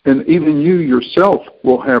there. And even you yourself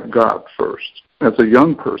will have God first as a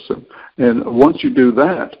young person. And once you do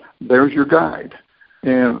that, there's your guide.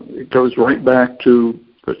 And it goes right back to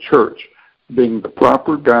the church being the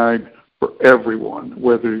proper guide for everyone,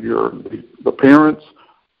 whether you're the parents,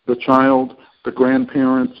 the child, the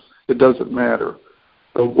grandparents, it doesn't matter.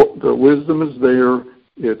 The wisdom is there.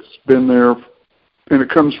 It's been there, and it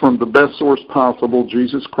comes from the best source possible,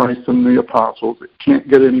 Jesus Christ and the apostles. It can't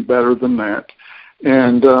get any better than that.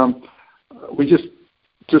 And we just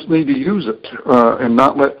need to use it and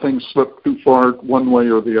not let things slip too far one way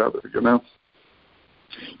or the other, you know?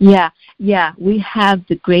 Yeah. We have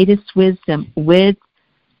the greatest wisdom with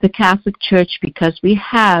the Catholic Church because we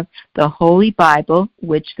have the Holy Bible,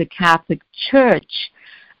 which the Catholic Church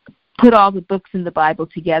put all the books in the Bible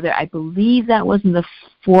together. I believe that was in the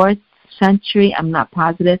 4th century. I'm not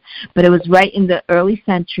positive, but it was right in the early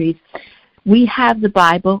centuries. We have the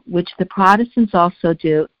Bible, which the Protestants also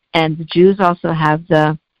do, and the Jews also have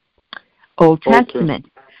the Old Testament.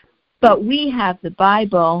 But we have the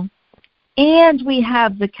Bible, and we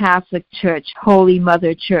have the Catholic Church, Holy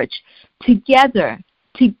Mother Church, together.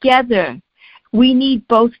 We need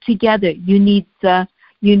both together. You need the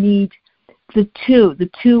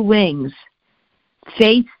two wings,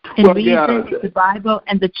 faith and reason, the Bible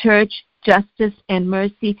and the church, justice and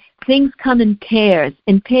mercy. Things come in pairs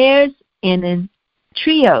and in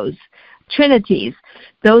trios, trinities.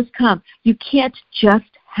 Those come. You can't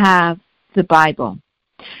just have the Bible.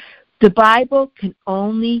 The Bible can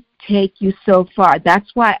only take you so far.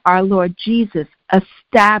 That's why our Lord Jesus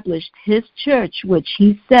established his church, which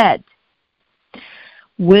he said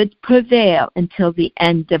would prevail until the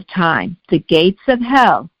end of time. The gates of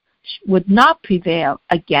hell would not prevail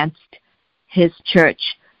against his church.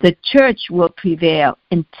 The church will prevail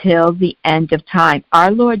until the end of time.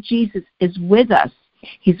 Our Lord Jesus is with us.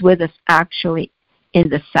 He's with us actually in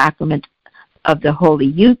the sacrament of the Holy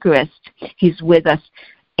Eucharist. He's with us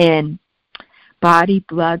in body,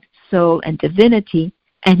 blood, soul, and divinity,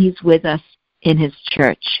 and he's with us in his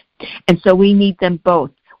church. And so we need them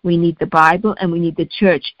both. We need the Bible and we need the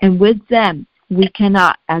church. And with them, we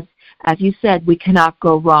cannot, as you said, we cannot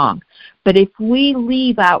go wrong. But if we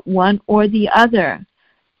leave out one or the other,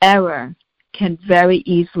 error can very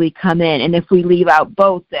easily come in. And if we leave out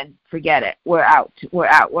both, then forget it. We're out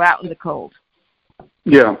in the cold.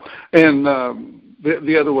 Yeah. And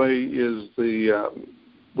the other way is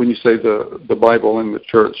when you say the Bible and the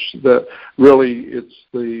church, that really it's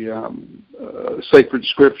the sacred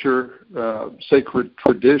scripture, sacred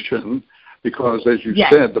tradition, because as you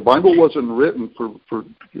said, the Bible wasn't written for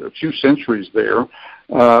a few centuries there.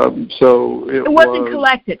 So it wasn't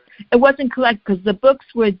collected. It wasn't collected because the books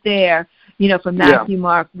were there, from Matthew,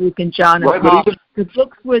 Mark, Luke, and John, and Paul. The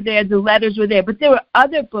books were there, the letters were there, but there were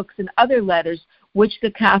other books and other letters which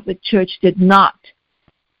the Catholic Church did not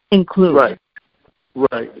include.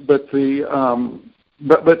 Right, but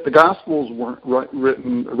the Gospels weren't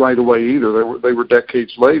written right away either. They were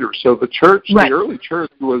decades later. So the church, the early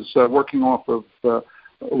church, was working off of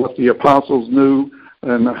what the apostles knew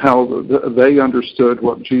and how they understood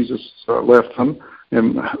what Jesus left them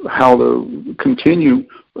and how to continue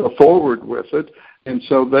forward with it. And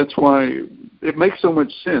so that's why it makes so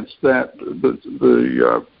much sense that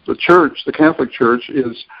the church, the Catholic Church,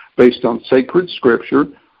 is based on sacred scripture,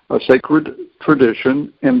 a sacred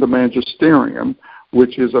tradition, and the magisterium,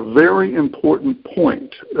 which is a very important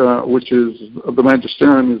point, which is the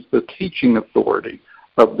magisterium is the teaching authority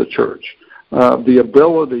of the church, the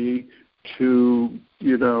ability to,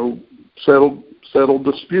 settle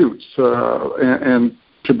disputes and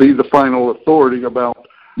to be the final authority about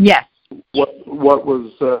what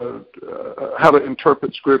was how to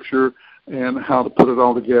interpret Scripture and how to put it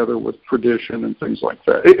all together with tradition and things like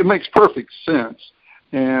that. It makes perfect sense.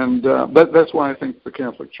 And that's why I think the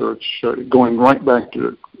Catholic Church, going right back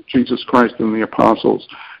to Jesus Christ and the apostles,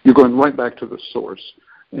 you're going right back to the source.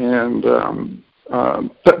 And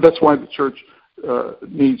that's why the Church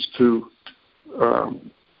needs to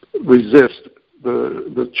resist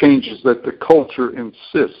the changes that the culture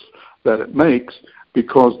insists that it makes,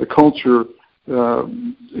 because the culture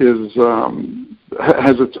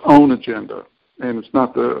has its own agenda, and it's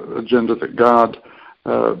not the agenda that God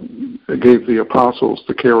gave the apostles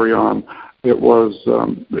to carry on. It was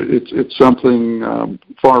it's something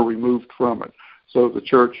far removed from it. So the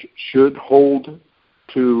church should hold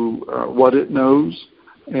to what it knows,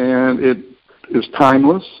 and it is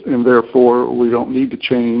timeless, and therefore we don't need to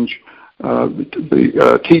change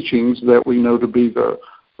the teachings that we know to be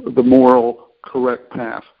the moral, correct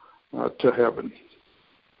path to heaven.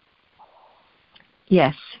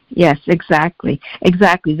 Yes, exactly.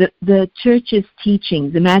 The church's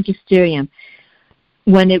teaching, the magisterium,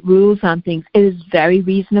 when it rules on things, it is very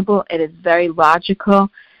reasonable, it is very logical,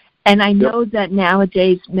 and I know that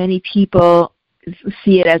nowadays many people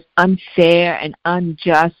see it as unfair and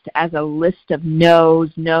unjust, as a list of no's,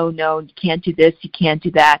 no, you can't do this, you can't do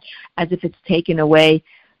that, as if it's taken away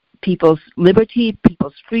people's liberty,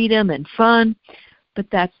 people's freedom and fun. But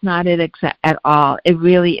that's not it at all. It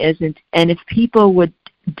really isn't. And if people would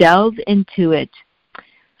delve into it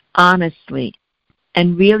honestly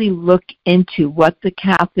and really look into what the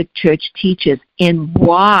Catholic Church teaches and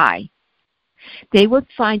why, they would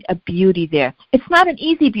find a beauty there. It's not an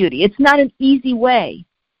easy beauty. It's not an easy way.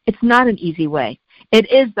 It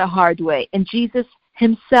is the hard way. And Jesus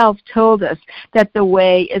himself told us that the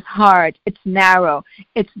way is hard, it's narrow,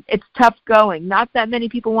 it's tough going. Not that many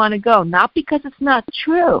people want to go, not because it's not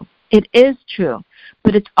true. It is true,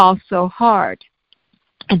 but it's also hard,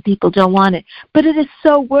 and people don't want it. But it is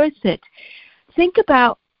so worth it. Think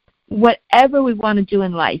about whatever we want to do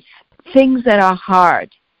in life, things that are hard.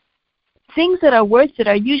 Things that are worth it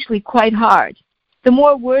are usually quite hard. The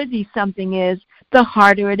more worthy something is, the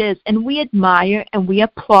harder it is. And we admire and we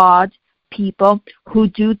applaud people who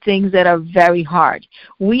do things that are very hard.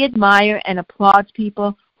 We admire and applaud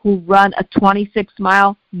people who run a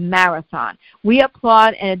 26-mile marathon. We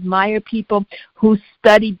applaud and admire people who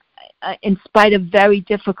study in spite of very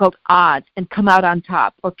difficult odds and come out on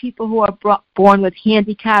top, or people who are born with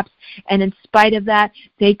handicaps, and in spite of that,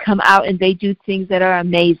 they come out and they do things that are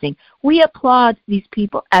amazing. We applaud these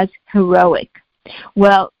people as heroic.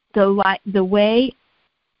 Well, the way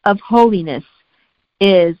of holiness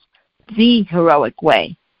is the heroic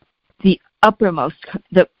way, the uppermost,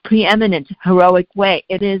 the preeminent heroic way.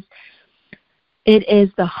 It is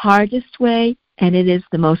the hardest way, and it is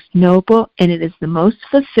the most noble, and it is the most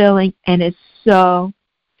fulfilling, and it's so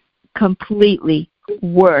completely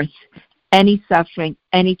worth any suffering,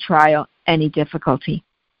 any trial, any difficulty.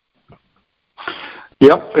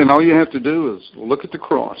 Yep, and all you have to do is look at the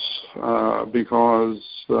cross, because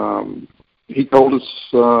he told us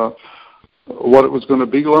what it was going to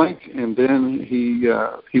be like, and then he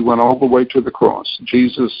went all the way to the cross.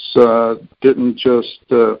 Jesus didn't just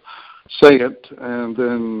say it and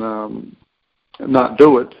then not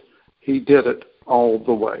do it. He did it all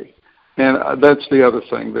the way. And that's the other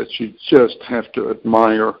thing that you just have to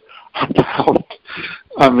admire about.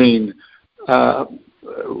 I mean,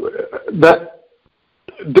 that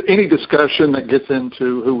any discussion that gets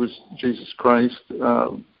into who was Jesus Christ,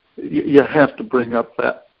 you have to bring up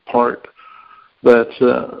that part. That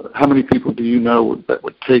how many people do you know that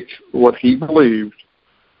would take what he believed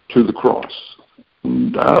to the cross?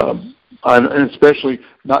 And especially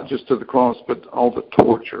not just to the cross, but all the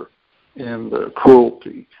torture and the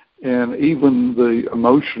cruelty and even the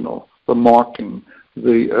emotional, the mocking,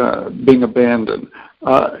 the being abandoned.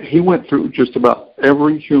 He went through just about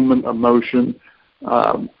every human emotion,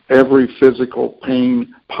 every physical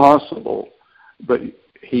pain possible, but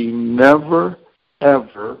he never,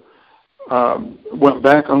 ever went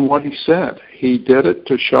back on what he said. He did it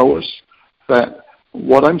to show us that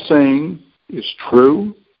what I'm saying is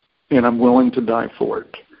true, and I'm willing to die for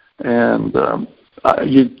it. And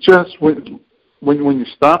you just, when you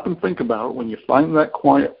stop and think about it, when you find that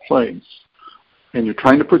quiet place, and you're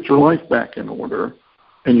trying to put your life back in order,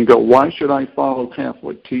 and you go, why should I follow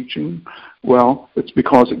Catholic teaching? Well, it's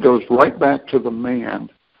because it goes right back to the man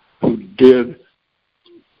who did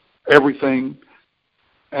everything,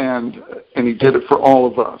 and he did it for all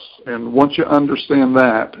of us. And once you understand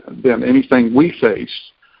that, then anything we face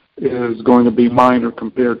is going to be minor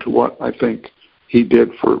compared to what I think he did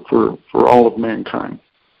for all of mankind.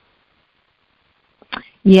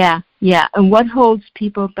 Yeah. And what holds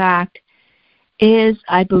people back is,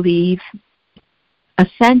 I believe,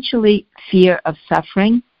 essentially fear of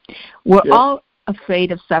suffering. We're all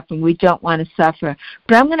afraid of suffering. We don't want to suffer.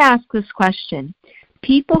 But I'm going to ask this question.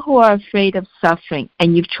 People who are afraid of suffering,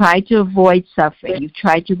 and you've tried to avoid suffering, you've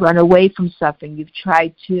tried to run away from suffering, you've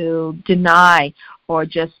tried to deny or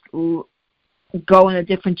just go in a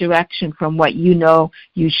different direction from what you know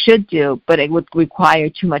you should do, but it would require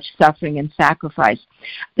too much suffering and sacrifice.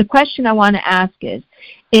 The question I want to ask is,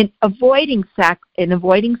 in avoiding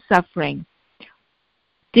suffering,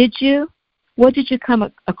 what did you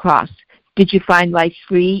come across? Did you find life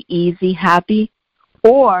free, easy, happy?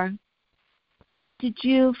 Or did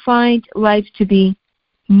you find life to be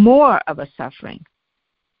more of a suffering.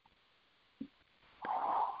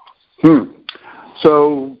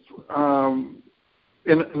 So,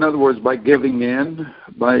 in other words, by giving in,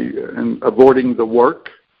 and avoiding the work,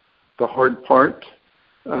 the hard part,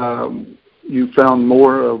 you found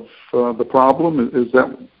more of the problem. Is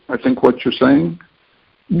that, I think, what you're saying?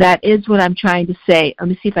 That is what I'm trying to say. Let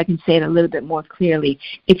me see if I can say it a little bit more clearly.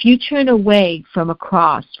 If you turn away from a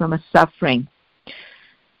cross, from a suffering,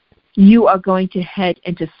 you are going to head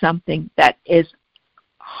into something that is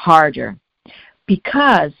harder.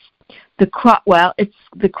 Because it's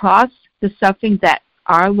the cross, the suffering that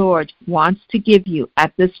our Lord wants to give you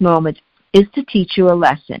at this moment is to teach you a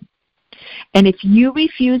lesson. And if you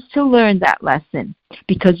refuse to learn that lesson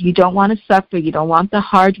because you don't want to suffer, you don't want the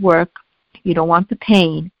hard work, you don't want the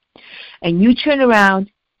pain, and you turn around,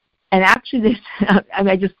 and actually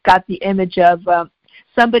I just got the image of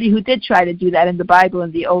somebody who did try to do that in the Bible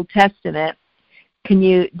in the Old Testament. Do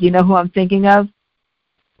you know who I'm thinking of?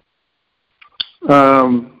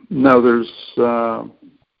 No, there's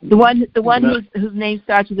the one whose name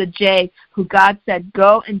starts with a J, who God said,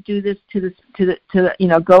 "Go and do this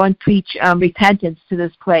go and preach repentance to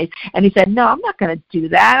this place." And he said, "No, I'm not going to do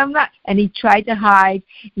that. I'm not." And he tried to hide.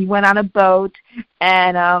 He went on a boat,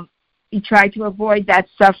 and he tried to avoid that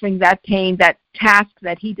suffering, that pain, that task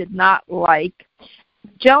that he did not like.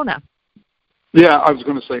 Jonah. Yeah, I was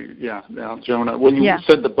going to say, Jonah. When you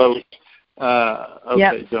said the boat, okay,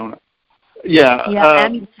 yep. Jonah. Yeah.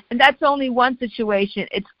 And that's only one situation.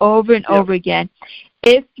 It's over and over again.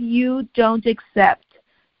 If you don't accept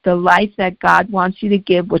the life that God wants you to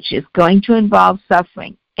give, which is going to involve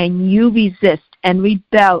suffering, and you resist and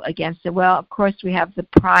rebel against it, well, of course, we have the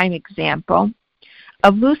prime example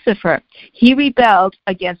of Lucifer. He rebelled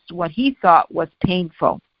against what he thought was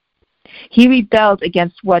painful. He rebelled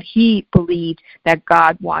against what he believed that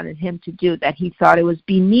God wanted him to do, that he thought it was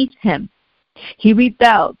beneath him. He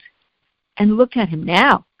rebelled. And look at him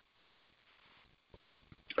now.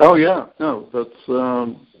 Oh yeah, no, that's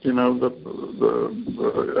the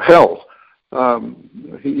hell.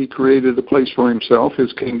 He created a place for himself.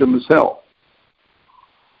 His kingdom is hell.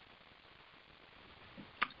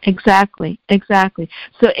 Exactly.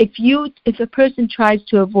 So if a person tries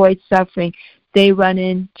to avoid suffering, they run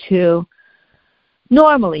into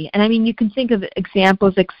normally, and I mean you can think of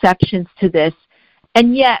examples, exceptions to this.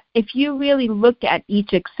 And yet, if you really look at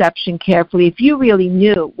each exception carefully, if you really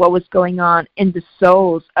knew what was going on in the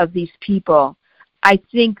souls of these people, I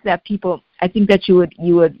think that you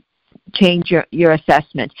would change your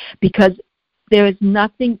assessment, because there is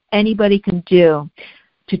nothing anybody can do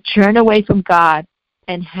to turn away from God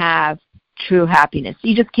and have true happiness.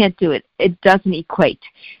 You just can't do it. It doesn't equate.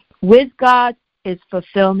 With God is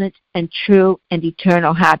fulfillment and true and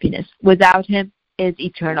eternal happiness. Without Him is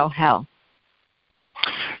eternal hell.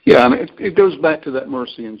 Yeah, and it goes back to that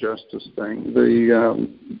mercy and justice thing. That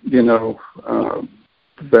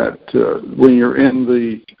when you're in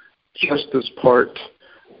the justice part,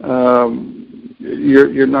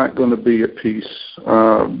 you're not going to be at peace.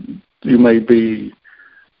 You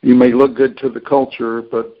may look good to the culture,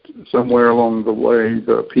 but somewhere along the way,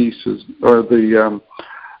 the pieces or the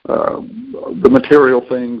material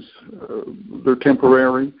things, they're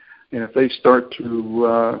temporary, and if they start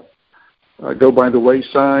to go by the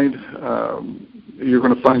wayside, you're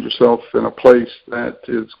going to find yourself in a place that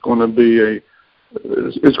is going to be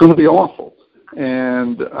awful,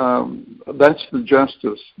 and that's the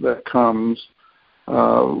justice that comes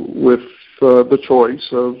with the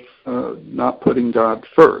choice of not putting God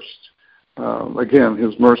first. Again,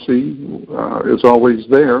 His mercy is always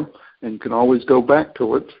there, and you can always go back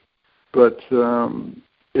to it, but in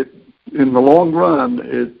the long run,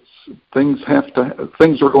 things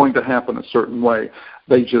are going to happen a certain way.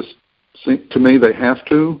 They just, to me, they have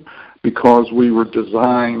to, because we were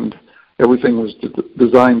designed. Everything was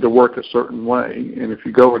designed to work a certain way, and if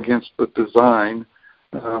you go against the design,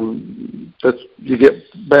 you get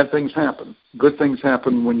bad things happen. Good things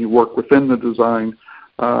happen when you work within the design,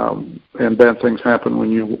 and bad things happen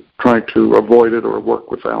when you try to avoid it or work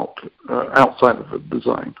outside of the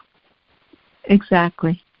design.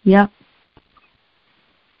 Exactly. Yep.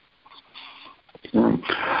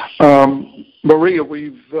 Maria,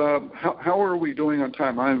 how are we doing on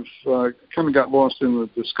time? I've kind of got lost in the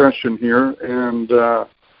discussion here, and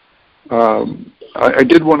I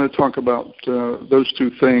did want to talk about those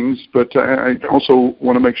two things, but I also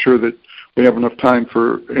want to make sure that we have enough time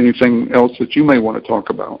for anything else that you may want to talk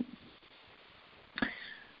about.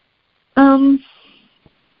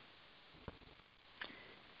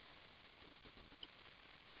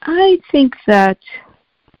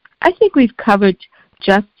 I think we've covered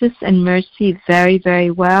justice and mercy very,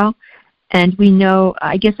 very well. And we know,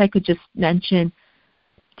 I guess I could just mention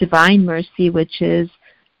divine mercy, which is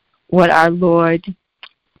what our Lord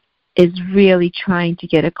is really trying to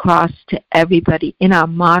get across to everybody in our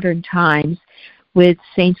modern times with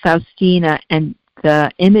St. Faustina and the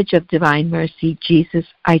image of divine mercy. Jesus,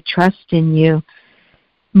 I trust in you.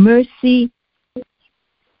 Mercy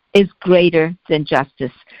is greater than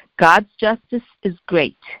justice. God's justice is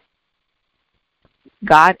great.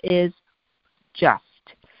 God is just,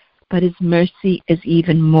 but his mercy is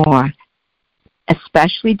even more,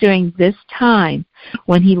 especially during this time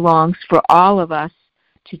when he longs for all of us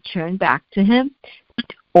to turn back to him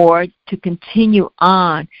or to continue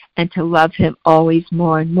on and to love him always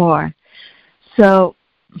more and more. So,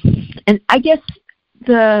 and I guess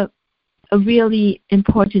a really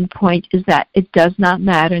important point is that it does not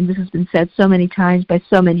matter, and this has been said so many times by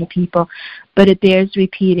so many people, but it bears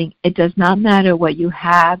repeating. It does not matter what you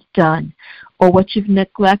have done or what you've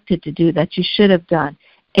neglected to do that you should have done.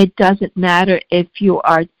 It doesn't matter if you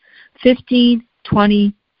are 15,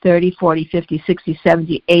 20, 30, 40, 50, 60,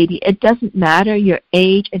 70, 80. It doesn't matter your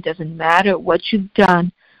age. It doesn't matter what you've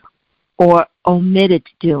done or omitted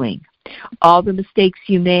doing. All the mistakes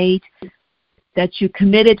you made, that you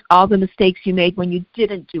committed, all the mistakes you made when you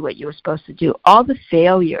didn't do what you were supposed to do, all the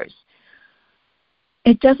failures.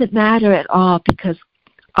 It doesn't matter at all because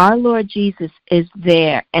our Lord Jesus is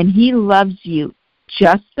there and he loves you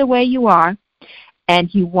just the way you are, and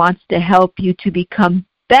he wants to help you to become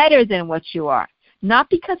better than what you are. Not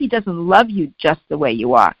because he doesn't love you just the way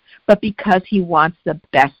you are, but because he wants the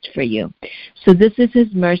best for you. So this is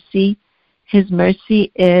his mercy. His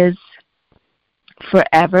mercy is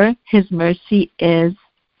forever. His mercy is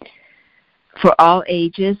for all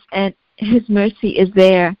ages, and his mercy is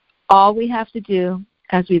there. All we have to do,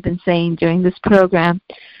 as we've been saying during this program,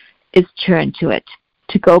 is turn to it,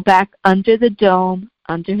 to go back under the dome,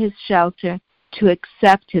 under his shelter, to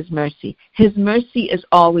accept his mercy. His mercy is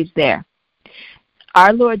always there.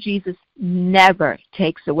 Our Lord Jesus never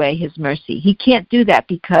takes away his mercy. He can't do that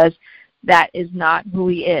because that is not who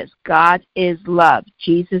he is. God is love.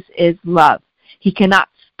 Jesus is love. He cannot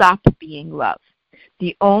stop being love.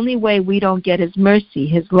 The only way we don't get his mercy,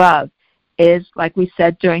 his love, is, like we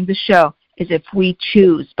said during the show, is if we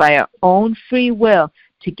choose by our own free will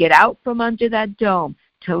to get out from under that dome,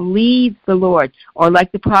 to leave the Lord, or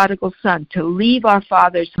like the prodigal son, to leave our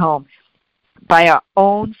Father's home by our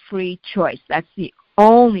own free choice. That's the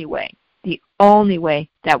only way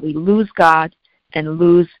that we lose God and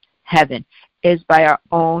lose heaven, is by our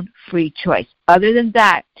own free choice. Other than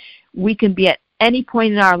that, we can be at any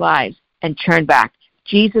point in our lives and turn back.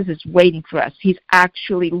 Jesus is waiting for us. He's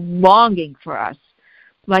actually longing for us,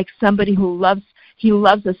 like somebody who loves. He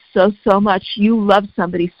loves us so much. You love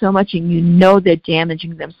somebody so much, and you know they're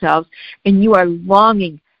damaging themselves, and you are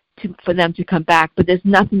longing for them to come back, but there's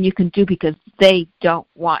nothing you can do because they don't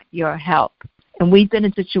want your help. And we've been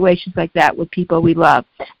in situations like that with people we love,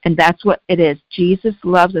 and that's what it is. Jesus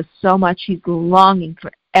loves us so much. He's longing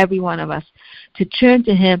for every one of us to turn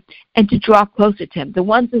to him and to draw closer to him. The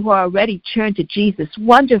ones who are already turned to Jesus,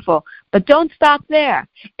 wonderful, but don't stop there.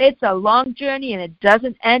 It's a long journey, and it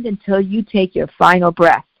doesn't end until you take your final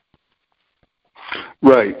breath.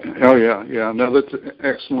 Right. Oh, yeah. No, that's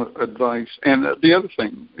excellent advice. And the other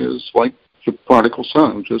thing is, like the prodigal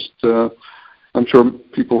son, just I'm sure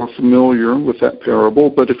people are familiar with that parable,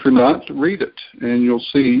 but if you're not, read it, and you'll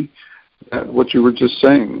see that what you were just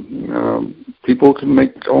saying. People can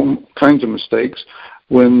make all kinds of mistakes.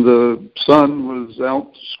 When the son was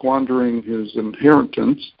out squandering his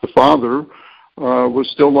inheritance, the father was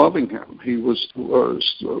still loving him. He was,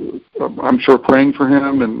 I'm sure, praying for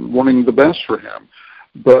him and wanting the best for him.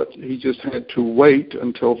 But he just had to wait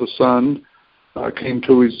until the son came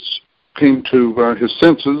to his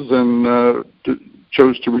senses and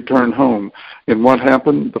chose to return home. And what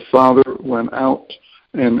happened? The father went out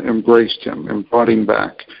and embraced him and brought him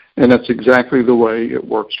back. And that's exactly the way it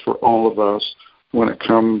works for all of us when it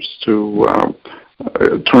comes to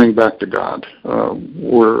turning back to God.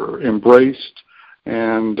 We're embraced,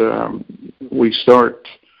 and we start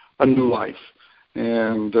a new life.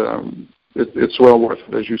 And it's well worth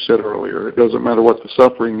it, as you said earlier. It doesn't matter what the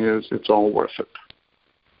suffering is, it's all worth it.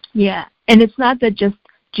 Yeah, and it's not that just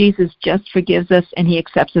Jesus just forgives us and he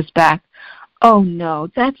accepts us back. Oh, no,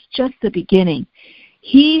 that's just the beginning.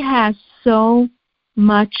 He has so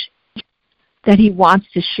much that he wants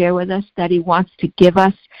to share with us, that he wants to give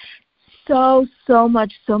us. So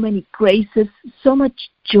much, so many graces, so much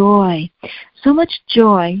joy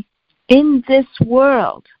in this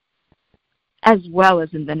world as well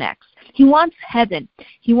as in the next. He wants heaven.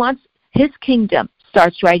 He wants his kingdom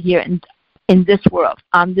starts right here in this world,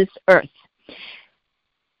 on this earth.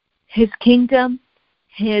 His kingdom,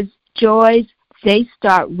 his joys, they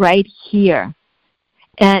start right here.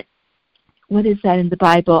 And what is that in the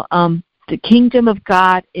Bible? The kingdom of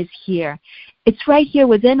God is here. It's right here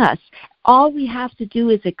within us. All we have to do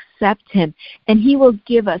is accept him, and he will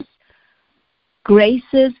give us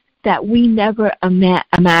graces that we never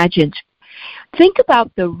imagined. Think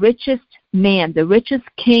about the richest man, the richest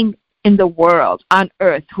king in the world, on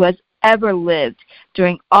earth, who has ever lived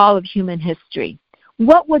during all of human history.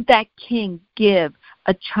 What would that king give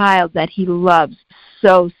a child that he loves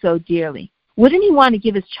so, so dearly? Wouldn't he want to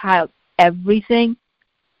give his child everything?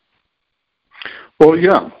 Well,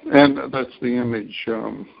 yeah, and that's the image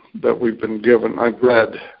that we've been given. I've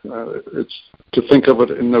read. It's to think of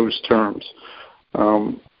it in those terms.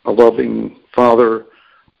 A loving father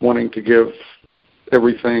wanting to give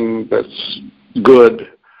everything that's good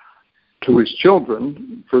to his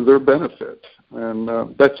children for their benefit.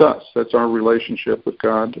 And that's us. That's our relationship with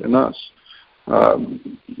God and us.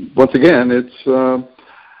 Once again, it's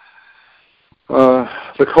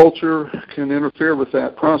the culture can interfere with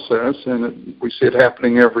that process, and we see it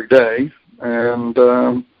happening every day.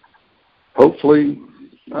 And hopefully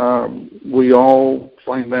we all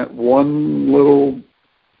find that one little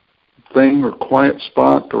thing or quiet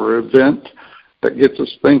spot or event that gets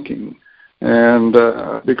us thinking. And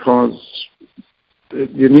because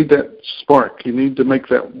you need that spark, you need to make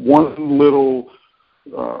that one little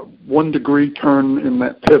 1 degree turn in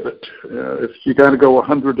that pivot. If you got to go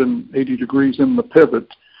 180 degrees in the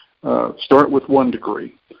pivot, start with 1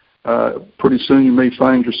 degree. Pretty soon you may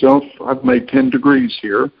find yourself, I've made 10 degrees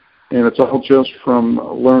here, and it's all just from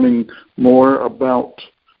learning more about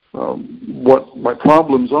what my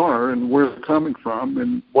problems are and where they're coming from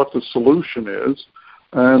and what the solution is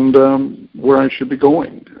and where I should be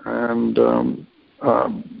going. And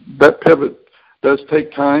that pivot does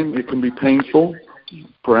take time. It can be painful,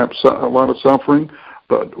 perhaps a lot of suffering,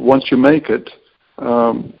 but once you make it,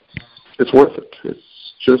 it's worth it.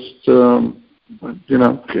 It's just,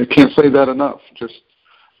 I can't say that enough.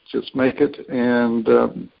 Just make it and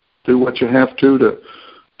do what you have to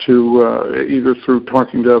either through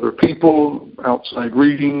talking to other people, outside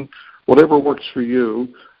reading, whatever works for you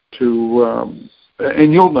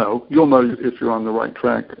and you'll know if you're on the right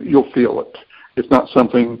track. You'll feel it. It's not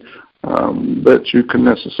something that you can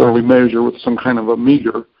necessarily measure with some kind of a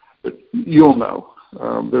meter, but you'll know.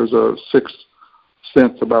 There's a sixth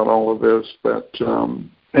sense about all of this that,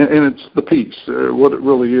 and it's the peace. What it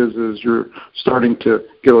really is you're starting to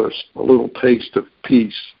get a little taste of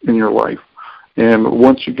peace in your life. And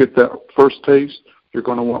once you get that first taste, you're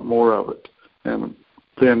going to want more of it. And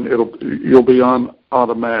then you'll be on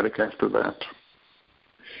automatic after that.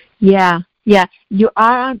 Yeah, you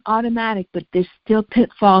are on automatic, but there's still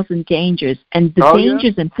pitfalls and dangers. And the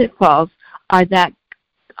dangers and pitfalls are that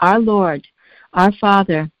our Lord, our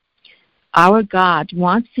Father, our God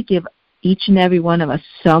wants to give each and every one of us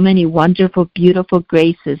so many wonderful, beautiful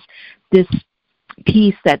graces, this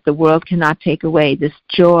peace that the world cannot take away, this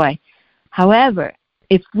joy. However,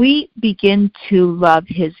 if we begin to love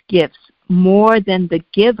his gifts more than the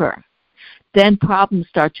giver, then problems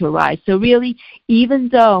start to arise. So really, even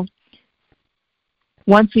though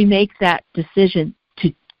once we make that decision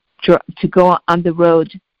to go on the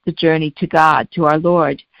road, the journey to God, to our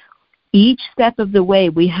Lord, each step of the way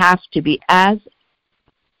we have to be, as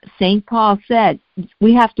St. Paul said,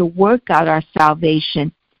 we have to work out our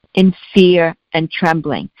salvation in fear and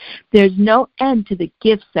trembling. There's no end to the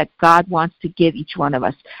gifts that God wants to give each one of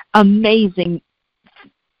us. Amazing,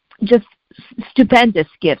 just stupendous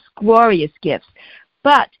gifts, glorious gifts.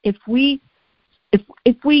 But if we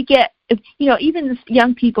get, even the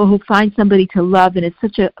young people who find somebody to love, and it's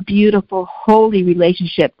such a beautiful, holy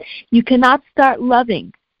relationship, you cannot start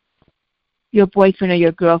loving your boyfriend or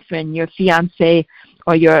your girlfriend, your fiancé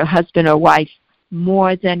or your husband or wife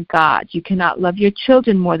more than God. You cannot love your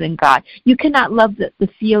children more than God. You cannot love the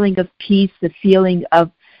feeling of peace, the feeling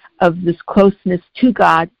of this closeness to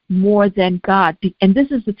God more than God. And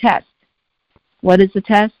this is the test. What is the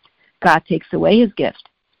test? God takes away his gift.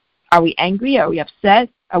 Are we angry? Are we upset?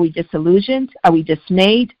 Are we disillusioned? Are we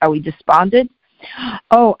dismayed? Are we despondent?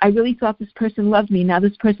 Oh, I really thought this person loved me. Now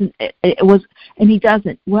this person, and he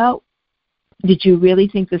doesn't. Well, did you really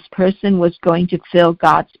think this person was going to fill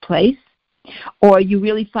God's place? Or you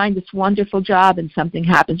really find this wonderful job and something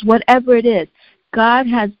happens? Whatever it is, God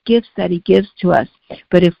has gifts that he gives to us.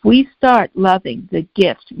 But if we start loving the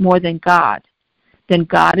gift more than God, then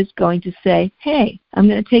God is going to say, hey, I'm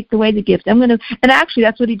going to take away the gift. And actually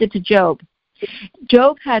that's what he did to Job.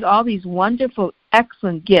 Job had all these wonderful,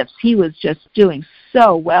 excellent gifts. He was just doing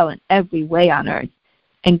so well in every way on earth.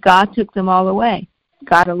 And God took them all away.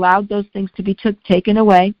 God allowed those things to be taken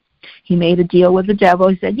away. He made a deal with the devil.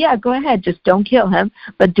 He said, yeah, go ahead, just don't kill him,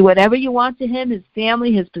 but do whatever you want to him, his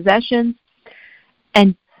family, his possessions.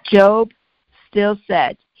 And Job still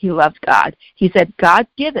said he loved God. He said, God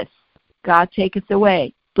giveth, God taketh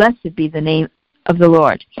away. Blessed be the name of the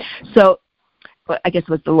Lord. So, I guess it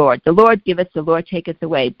was the Lord. The Lord giveth, the Lord taketh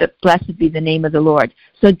away, but blessed be the name of the Lord.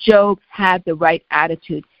 So Job had the right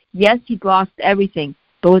attitude. Yes, he'd lost everything,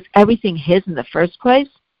 but was everything his in the first place?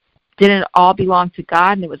 Didn't it all belong to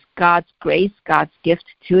God, and it was God's grace, God's gift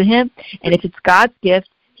to him? And if it's God's gift,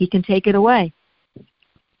 he can take it away.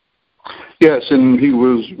 Yes, and he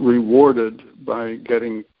was rewarded by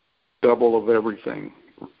getting double of everything.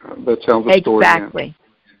 That's how the story ends.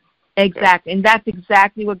 Exactly. And that's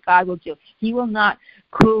exactly what God will do. He will not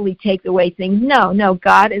cruelly take away things. No.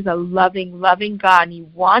 God is a loving, loving God, and he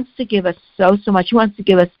wants to give us so much. He wants to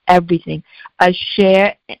give us everything, a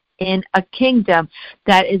share in a kingdom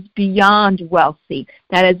that is beyond wealthy,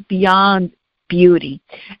 that is beyond beauty.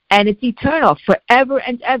 And it's eternal, forever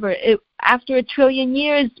and ever. After 1,000,000,000,000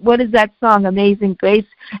 years, what is that song, Amazing Grace?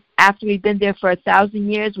 After we've been there for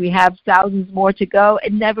 1,000 years, we have thousands more to go.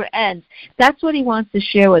 It never ends. That's what he wants to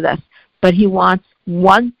share with us. But he wants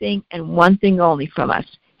one thing and one thing only from us.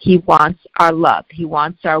 He wants our love. He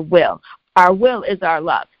wants our will. Our will is our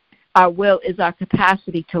love. Our will is our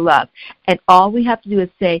capacity to love. And all we have to do is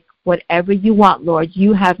say, whatever you want, Lord,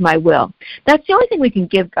 you have my will. That's the only thing we can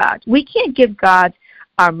give God. We can't give God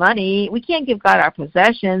our money. We can't give God our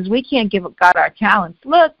possessions. We can't give God our talents.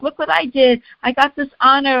 Look what I did. I got this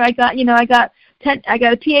honor. I got a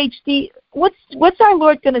PhD. What's our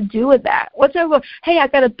Lord going to do with that? What's our Lord? Hey, I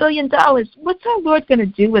got $1 billion. What's our Lord going to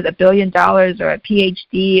do with $1 billion or a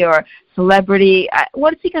PhD or celebrity?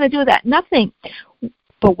 What is he going to do with that? Nothing.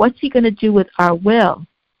 But what's he going to do with our will?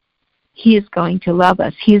 He is going to love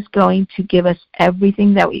us. He is going to give us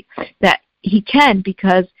everything that he can,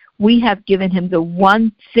 because we have given him the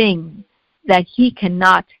one thing that he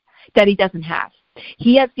doesn't have.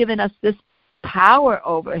 He has given us this power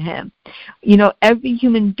over him. Every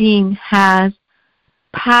human being has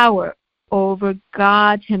power over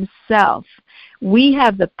God himself. We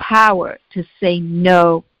have the power to say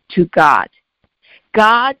no to God.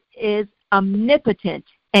 God is omnipotent,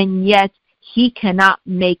 and yet he cannot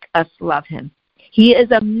make us love him. He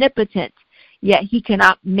is omnipotent, yet he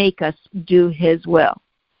cannot make us do his will.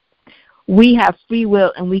 We have free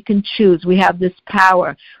will, and we can choose. We have this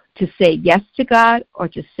power to say yes to God or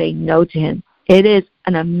to say no to him. It is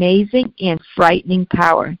an amazing and frightening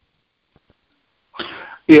power.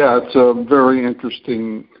 Yeah, it's a very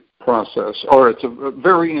interesting process, or it's a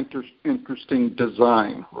very interesting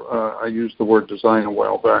design. I used the word design a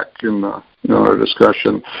while back in our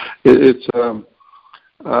discussion. He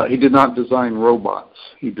did not design robots.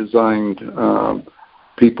 He designed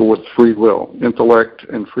people with free will, intellect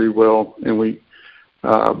and free will, and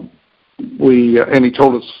and he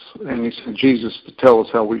told us, and he sent Jesus to tell us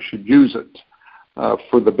how we should use it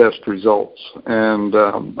for the best results. And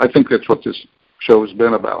I think that's what this show has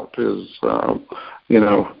been about, is,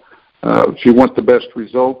 if you want the best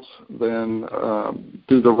results, then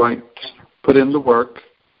do the right, put in the work,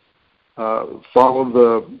 follow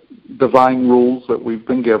the divine rules that we've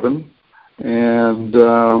been given, and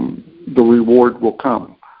the reward will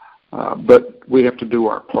come. But we have to do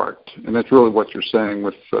our part, and that's really what you're saying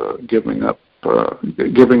with giving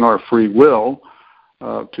our free will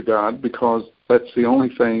to God, because that's the only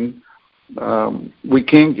thing we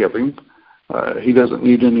can give him. He doesn't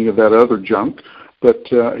need any of that other junk, but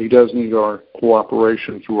he does need our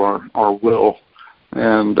cooperation through our will.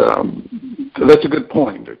 And that's a good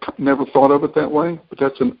point. I never thought of it that way, but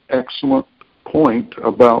that's an excellent point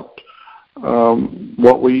about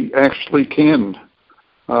what we actually can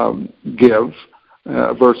give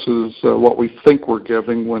versus what we think we're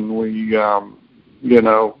giving when we,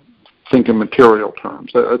 think in material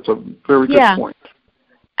terms. That's a very good point.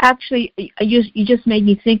 Actually, you just made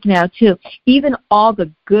me think now too. Even all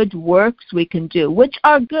the good works we can do, which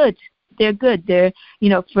are good, they're good. They're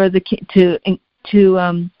for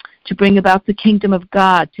to bring about the kingdom of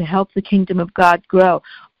God, to help the kingdom of God grow.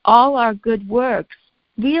 All our good works,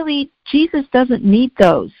 really, Jesus doesn't need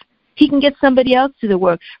those. He can get somebody else to the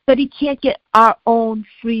work, but he can't get our own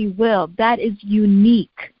free will. That is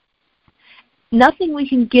unique. Nothing we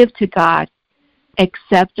can give to God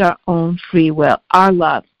except our own free will, our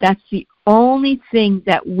love. That's the only thing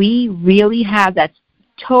that we really have that's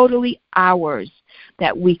totally ours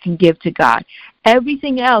that we can give to God.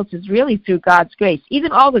 Everything else is really through God's grace.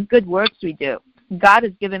 Even all the good works we do, God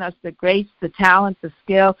has given us the grace, the talent, the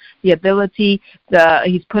skill, the ability.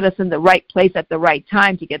 He's put us in the right place at the right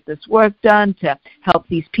time to get this work done, to help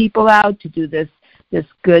these people out, to do this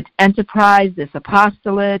good enterprise, this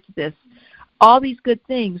apostolate, all these good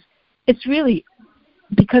things. It's really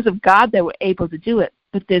because of God that we're able to do it.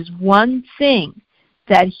 But there's one thing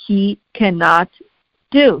that He cannot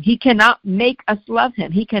do. He cannot make us love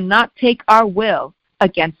Him. He cannot take our will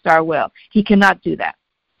against our will. He cannot do that.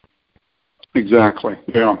 Exactly.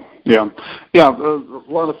 Yeah. A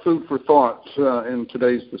lot of food for thought in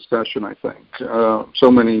today's discussion, I think.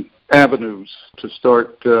 So many avenues to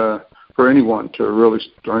start for anyone to really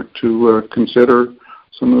start to consider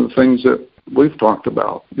some of the things that we've talked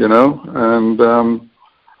about, and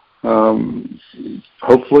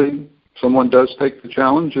hopefully someone does take the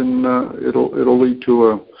challenge, and it'll lead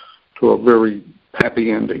to a very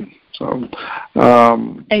happy ending. So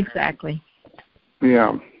exactly.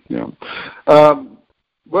 Yeah.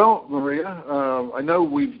 Well, Maria, I know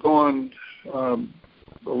we've gone a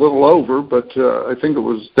little over, but I think it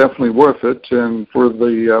was definitely worth it. And for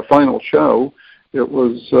the final show, it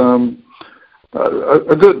was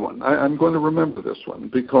a good one. I'm going to remember this one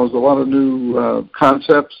because a lot of new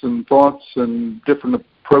concepts and thoughts and different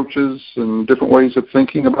approaches and different ways of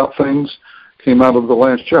thinking about things came out of the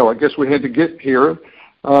last show. I guess we had to get here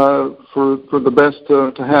for the best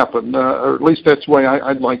to happen, or at least that's the way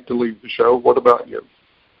I'd like to leave the show. What about you?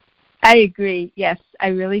 I agree. Yes, I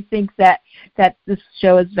really think that this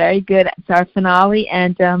show is very good. It's our finale,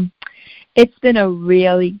 and it's been a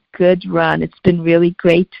really good run. It's been really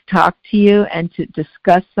great to talk to you and to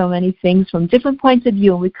discuss so many things from different points of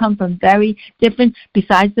view. And we come from very different.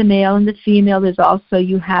 Besides the male and the female, there's also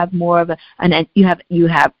you have more of you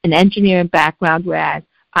have an engineering background, whereas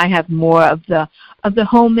I have more of the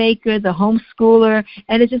homemaker, the homeschooler,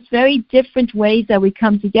 and it's just very different ways that we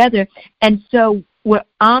come together. And so we're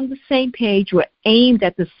on the same page. We're aimed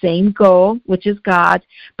at the same goal, which is God,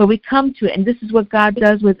 but we come to it, and this is what God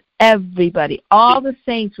does with everybody. All the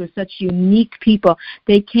saints were such unique people.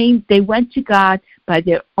 They went to God by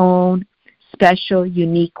their own special,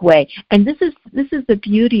 unique way. And this is the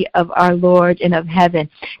beauty of our Lord and of heaven.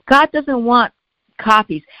 God doesn't want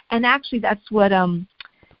copies. And actually that's what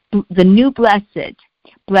the new blessed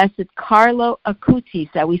Carlo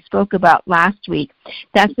Acutis that we spoke about last week,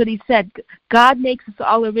 that's what he said. God makes us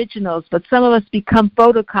all originals, but some of us become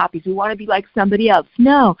photocopies. We want to be like somebody else.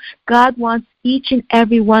 No, God wants each and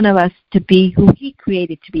every one of us to be who He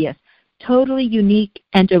created to be us, totally unique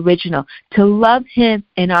and original, to love Him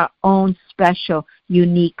in our own special,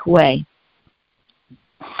 unique way.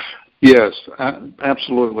 Yes,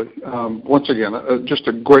 absolutely. Once again, just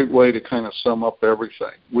a great way to kind of sum up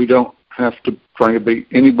everything. We don't have to try to be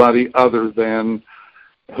anybody other than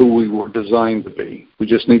who we were designed to be. We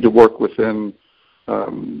just need to work within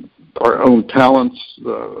our own talents,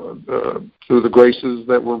 through the graces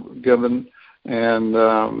that we're given,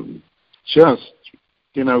 and just,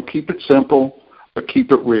 keep it simple, but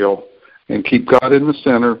keep it real, and keep God in the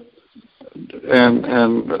center,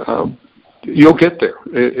 and you'll get there.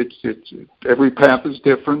 It's every path is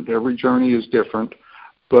different, every journey is different,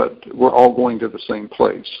 but we're all going to the same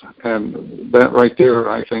place. And that right there,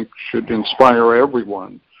 I think, should inspire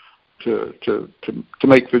everyone to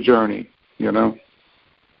make the journey,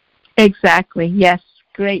 Exactly. Yes.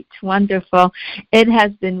 Great. Wonderful. It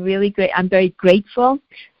has been really great. I'm very grateful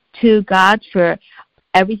to God for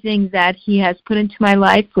everything that He has put into my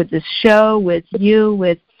life with this show, with you,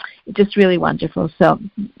 with just really wonderful. So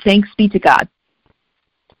thanks be to God.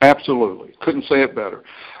 Absolutely. Couldn't say it better.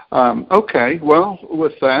 Okay, well,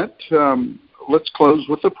 with that, let's close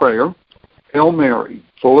with a prayer. Hail Mary,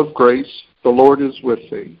 full of grace, the Lord is with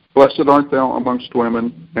thee. Blessed art thou amongst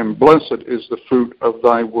women, and blessed is the fruit of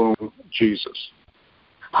thy womb, Jesus.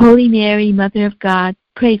 Holy Mary, Mother of God,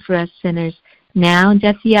 pray for us sinners, now and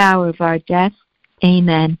at the hour of our death.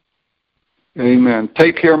 Amen. Amen.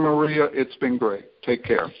 Take care, Maria. It's been great. Take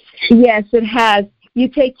care. Yes, it has. You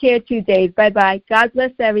take care too, Dave. Bye-bye. God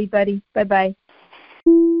bless everybody. Bye-bye.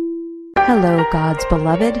 Hello, God's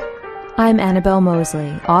beloved. I'm Annabelle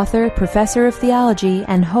Mosley, author, professor of theology,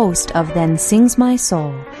 and host of Then Sings My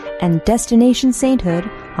Soul and Destination Sainthood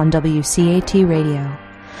on WCAT Radio.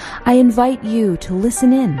 I invite you to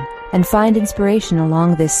listen in and find inspiration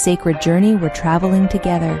along this sacred journey we're traveling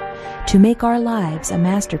together to make our lives a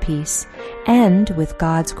masterpiece and, with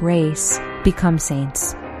God's grace, become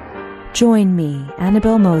saints. Join me,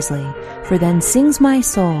 Annabelle Mosley, for Then Sings My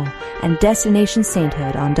Soul and Destination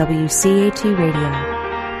Sainthood on WCAT Radio.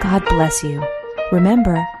 God bless you.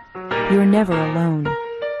 Remember, you're never alone.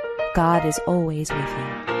 God is always with you.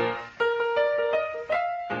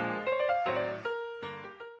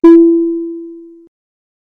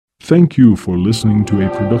 Thank you for listening to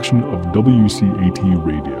a production of WCAT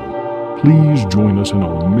Radio. Please join us in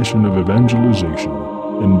our mission of evangelization.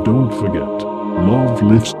 And don't forget, love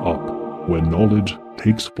lifts up when knowledge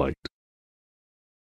takes flight.